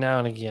every now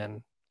and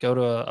again go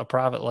to a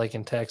private lake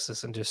in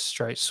Texas and just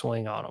straight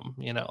swing on them.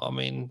 I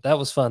mean, that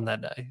was fun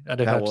that day. I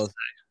do That have to was say,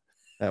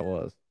 that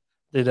was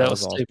dude, that that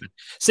was was stupid.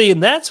 awesome. See,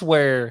 and that's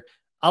where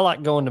I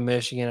like going to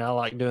Michigan. I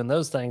like doing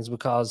those things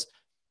because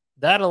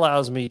that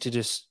allows me to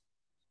just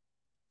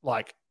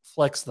like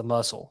flex the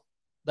muscle.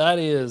 That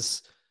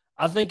is,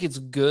 I think it's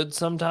good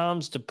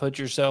sometimes to put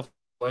yourself in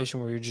a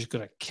situation where you're just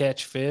going to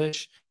catch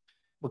fish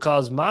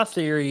because my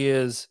theory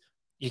is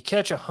you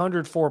catch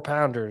 100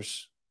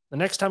 4-pounders. The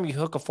next time you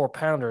hook a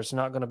 4-pounder, it's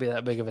not going to be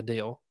that big of a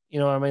deal. You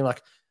know what I mean?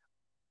 Like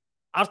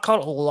I've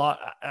caught a lot.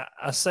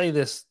 I say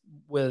this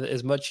with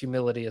as much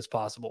humility as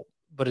possible,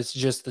 but it's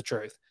just the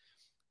truth.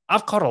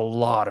 I've caught a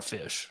lot of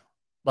fish,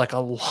 like a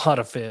lot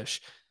of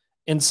fish.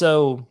 And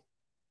so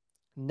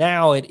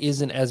now it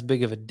isn't as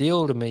big of a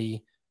deal to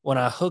me when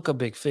I hook a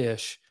big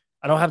fish.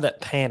 I don't have that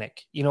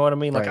panic. You know what I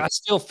mean? Like I Right.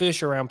 still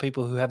fish around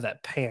people who have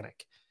that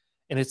panic.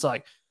 And it's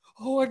like,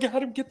 oh, I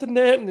got him, get the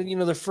net. And then,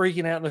 they're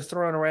freaking out and they're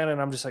throwing around.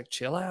 And I'm just like,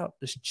 chill out.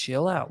 Just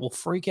chill out. We'll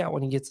freak out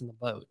when he gets in the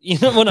boat. You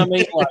know what I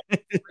mean? Like,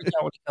 freak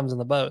out when he comes in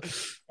the boat.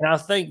 And I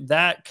think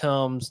that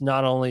comes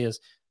not only as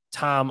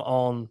time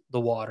on the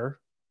water,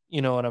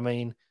 you know what I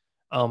mean?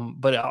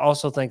 But I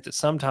also think that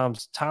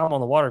sometimes time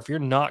on the water, if you're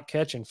not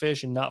catching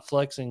fish and not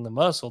flexing the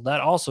muscle,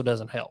 that also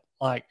doesn't help.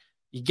 Like,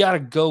 you got to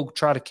go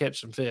try to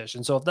catch some fish.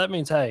 And so if that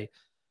means, hey,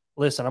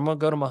 listen, I'm going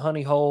to go to my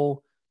honey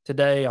hole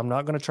today. I'm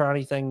not going to try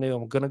anything new.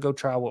 I'm going to go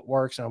try what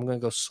works and I'm going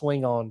to go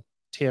swing on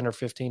 10 or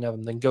 15 of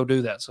them. Then go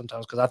do that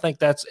sometimes because I think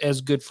that's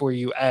as good for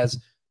you as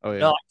Oh yeah.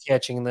 not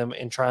catching them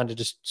and trying to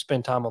just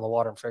spend time on the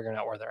water and figuring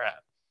out where they're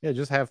at. Yeah,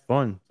 just have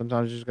fun.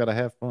 Sometimes you just got to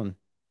have fun.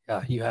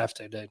 Yeah, you have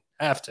to, dude.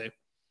 Have to.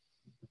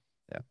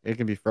 Yeah, it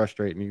can be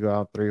frustrating. You go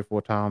out 3 or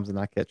 4 times and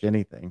not catch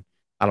anything.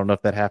 I don't know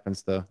if that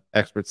happens to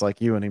experts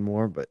like you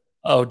anymore, but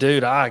Oh,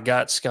 dude, I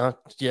got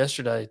skunked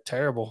yesterday.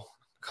 Terrible.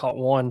 Caught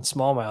one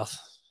smallmouth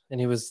and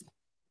he was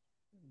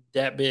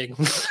that big.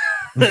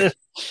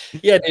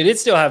 Yeah, dude, it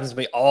still happens to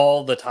me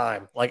all the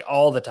time. Like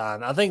all the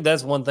time. I think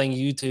that's one thing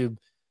YouTube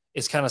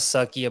is kind of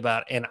sucky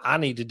about, and I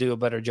need to do a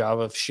better job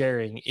of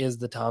sharing is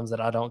the times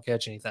that I don't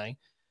catch anything.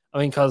 I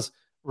mean, because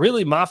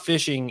really my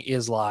fishing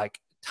is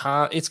like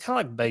time, it's kind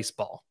of like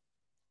baseball.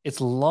 It's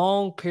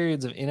long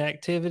periods of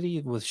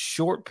inactivity with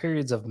short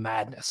periods of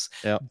madness.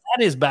 yeah.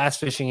 That is bass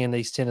fishing in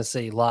East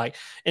Tennessee. Like,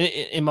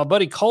 and my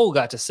buddy Cole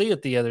got to see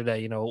it the other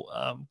day.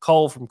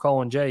 Cole from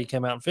Cole and Jay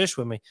came out and fished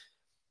with me.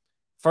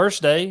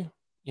 First day,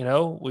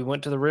 we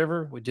went to the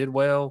river. We did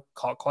well,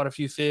 caught quite a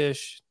few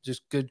fish.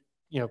 Just good,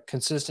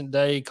 consistent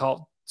day.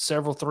 Caught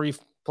several 3+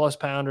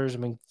 pounders. I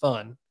mean,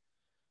 fun.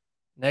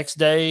 Next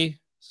day,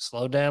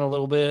 slowed down a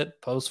little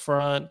bit, post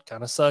front,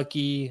 kind of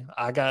sucky.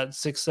 I got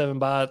 6-7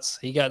 bites.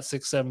 He got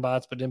 6-7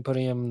 bites, but didn't put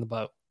him in the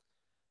boat.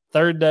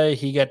 Third day,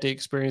 he got to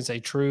experience a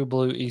true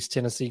blue East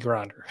Tennessee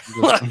grinder.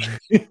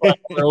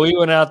 Where we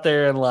went out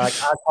there and I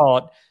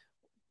caught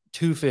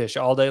 2 fish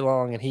all day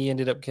long, and he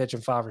ended up catching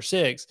 5 or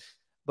 6.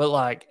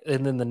 But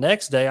and then the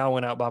next day I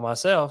went out by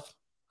myself.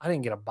 I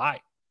didn't get a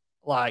bite.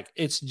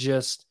 It's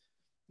just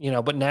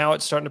but now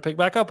it's starting to pick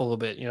back up a little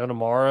bit.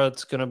 Tomorrow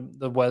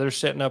the weather's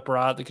setting up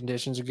right. The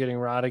conditions are getting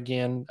right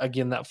again.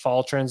 Again, that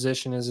fall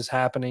transition is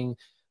happening.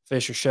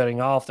 Fish are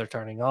shutting off. They're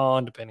turning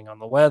on, depending on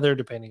the weather,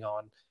 depending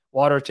on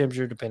water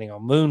temperature, depending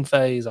on moon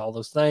phase, all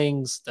those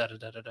things. Da da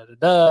da da da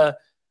da.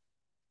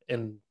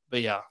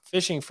 But yeah,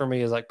 fishing for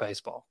me is like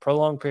baseball.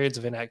 Prolonged periods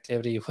of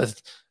inactivity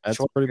with That's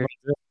short pretty much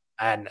periods it.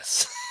 of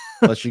madness.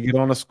 Unless you get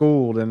on a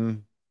school,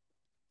 then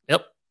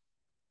Yep.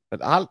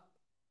 but I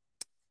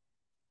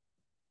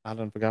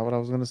don't forgot what I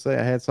was gonna say.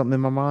 I had something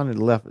in my mind and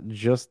it left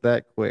just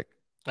that quick.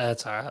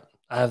 That's all right.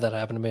 I have that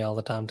happen to me all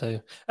the time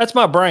too. That's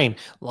my brain.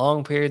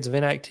 Long periods of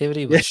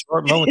inactivity with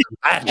short moments of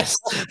madness.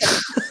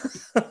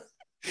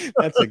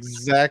 That's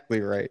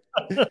exactly right.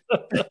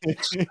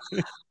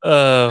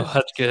 Oh,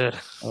 that's good.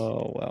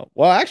 Oh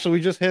well, actually,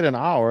 we just hit an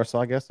hour, so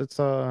I guess it's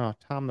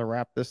time to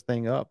wrap this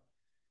thing up.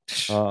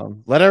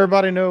 Let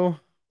everybody know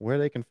where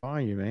they can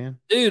find you, man.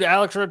 Dude,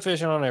 Alex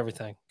Redfishing on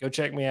everything. Go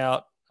check me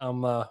out.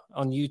 I'm on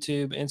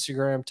YouTube,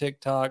 Instagram,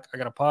 TikTok. I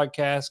got a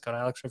podcast called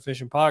Alex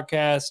Redfishing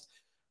Podcast.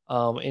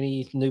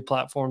 Any new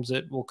platforms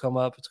that will come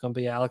up, it's going to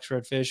be Alex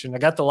Redfishing. I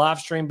got the live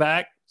stream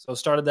back, so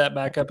started that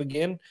back up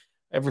again.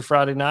 Every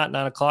Friday night,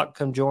 9 o'clock,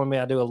 come join me.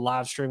 I do a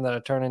live stream that I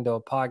turn into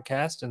a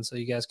podcast, and so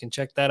you guys can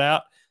check that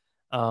out.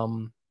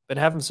 Been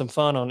having some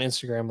fun on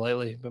Instagram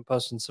lately. Been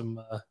posting some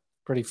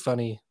pretty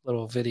funny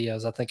little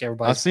videos. I think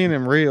everybody's I've seen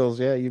them reels.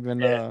 Yeah, you've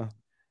been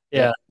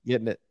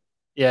getting it.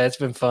 Yeah, it's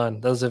been fun.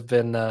 Those have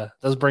been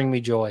those bring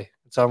me joy.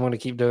 So I'm going to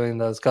keep doing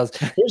those because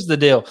here's the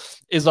deal: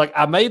 is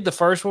I made the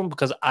first one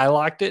because I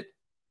liked it.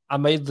 I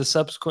made the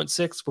subsequent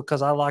 6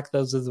 because I like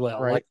those as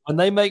well. Right. When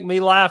they make me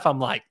laugh, I'm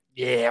like,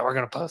 yeah, we're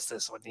gonna post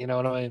this one. You know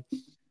what I mean?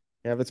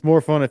 Yeah, it's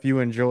more fun if you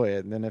enjoy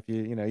it, and then if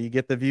you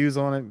get the views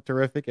on it,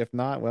 terrific. If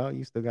not, well,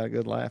 you still got a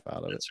good laugh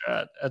out of it. That's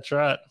right. That's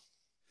right.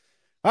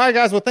 All right,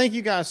 guys. Well, thank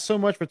you guys so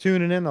much for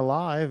tuning in to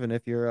live. And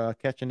if you're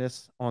catching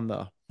this on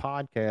the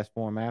podcast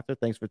form after,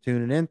 thanks for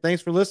tuning in.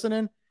 Thanks for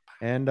listening.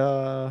 And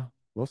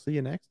we'll see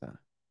you next time.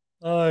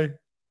 Hi.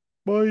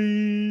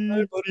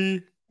 Bye.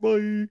 Buddy.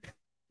 Bye.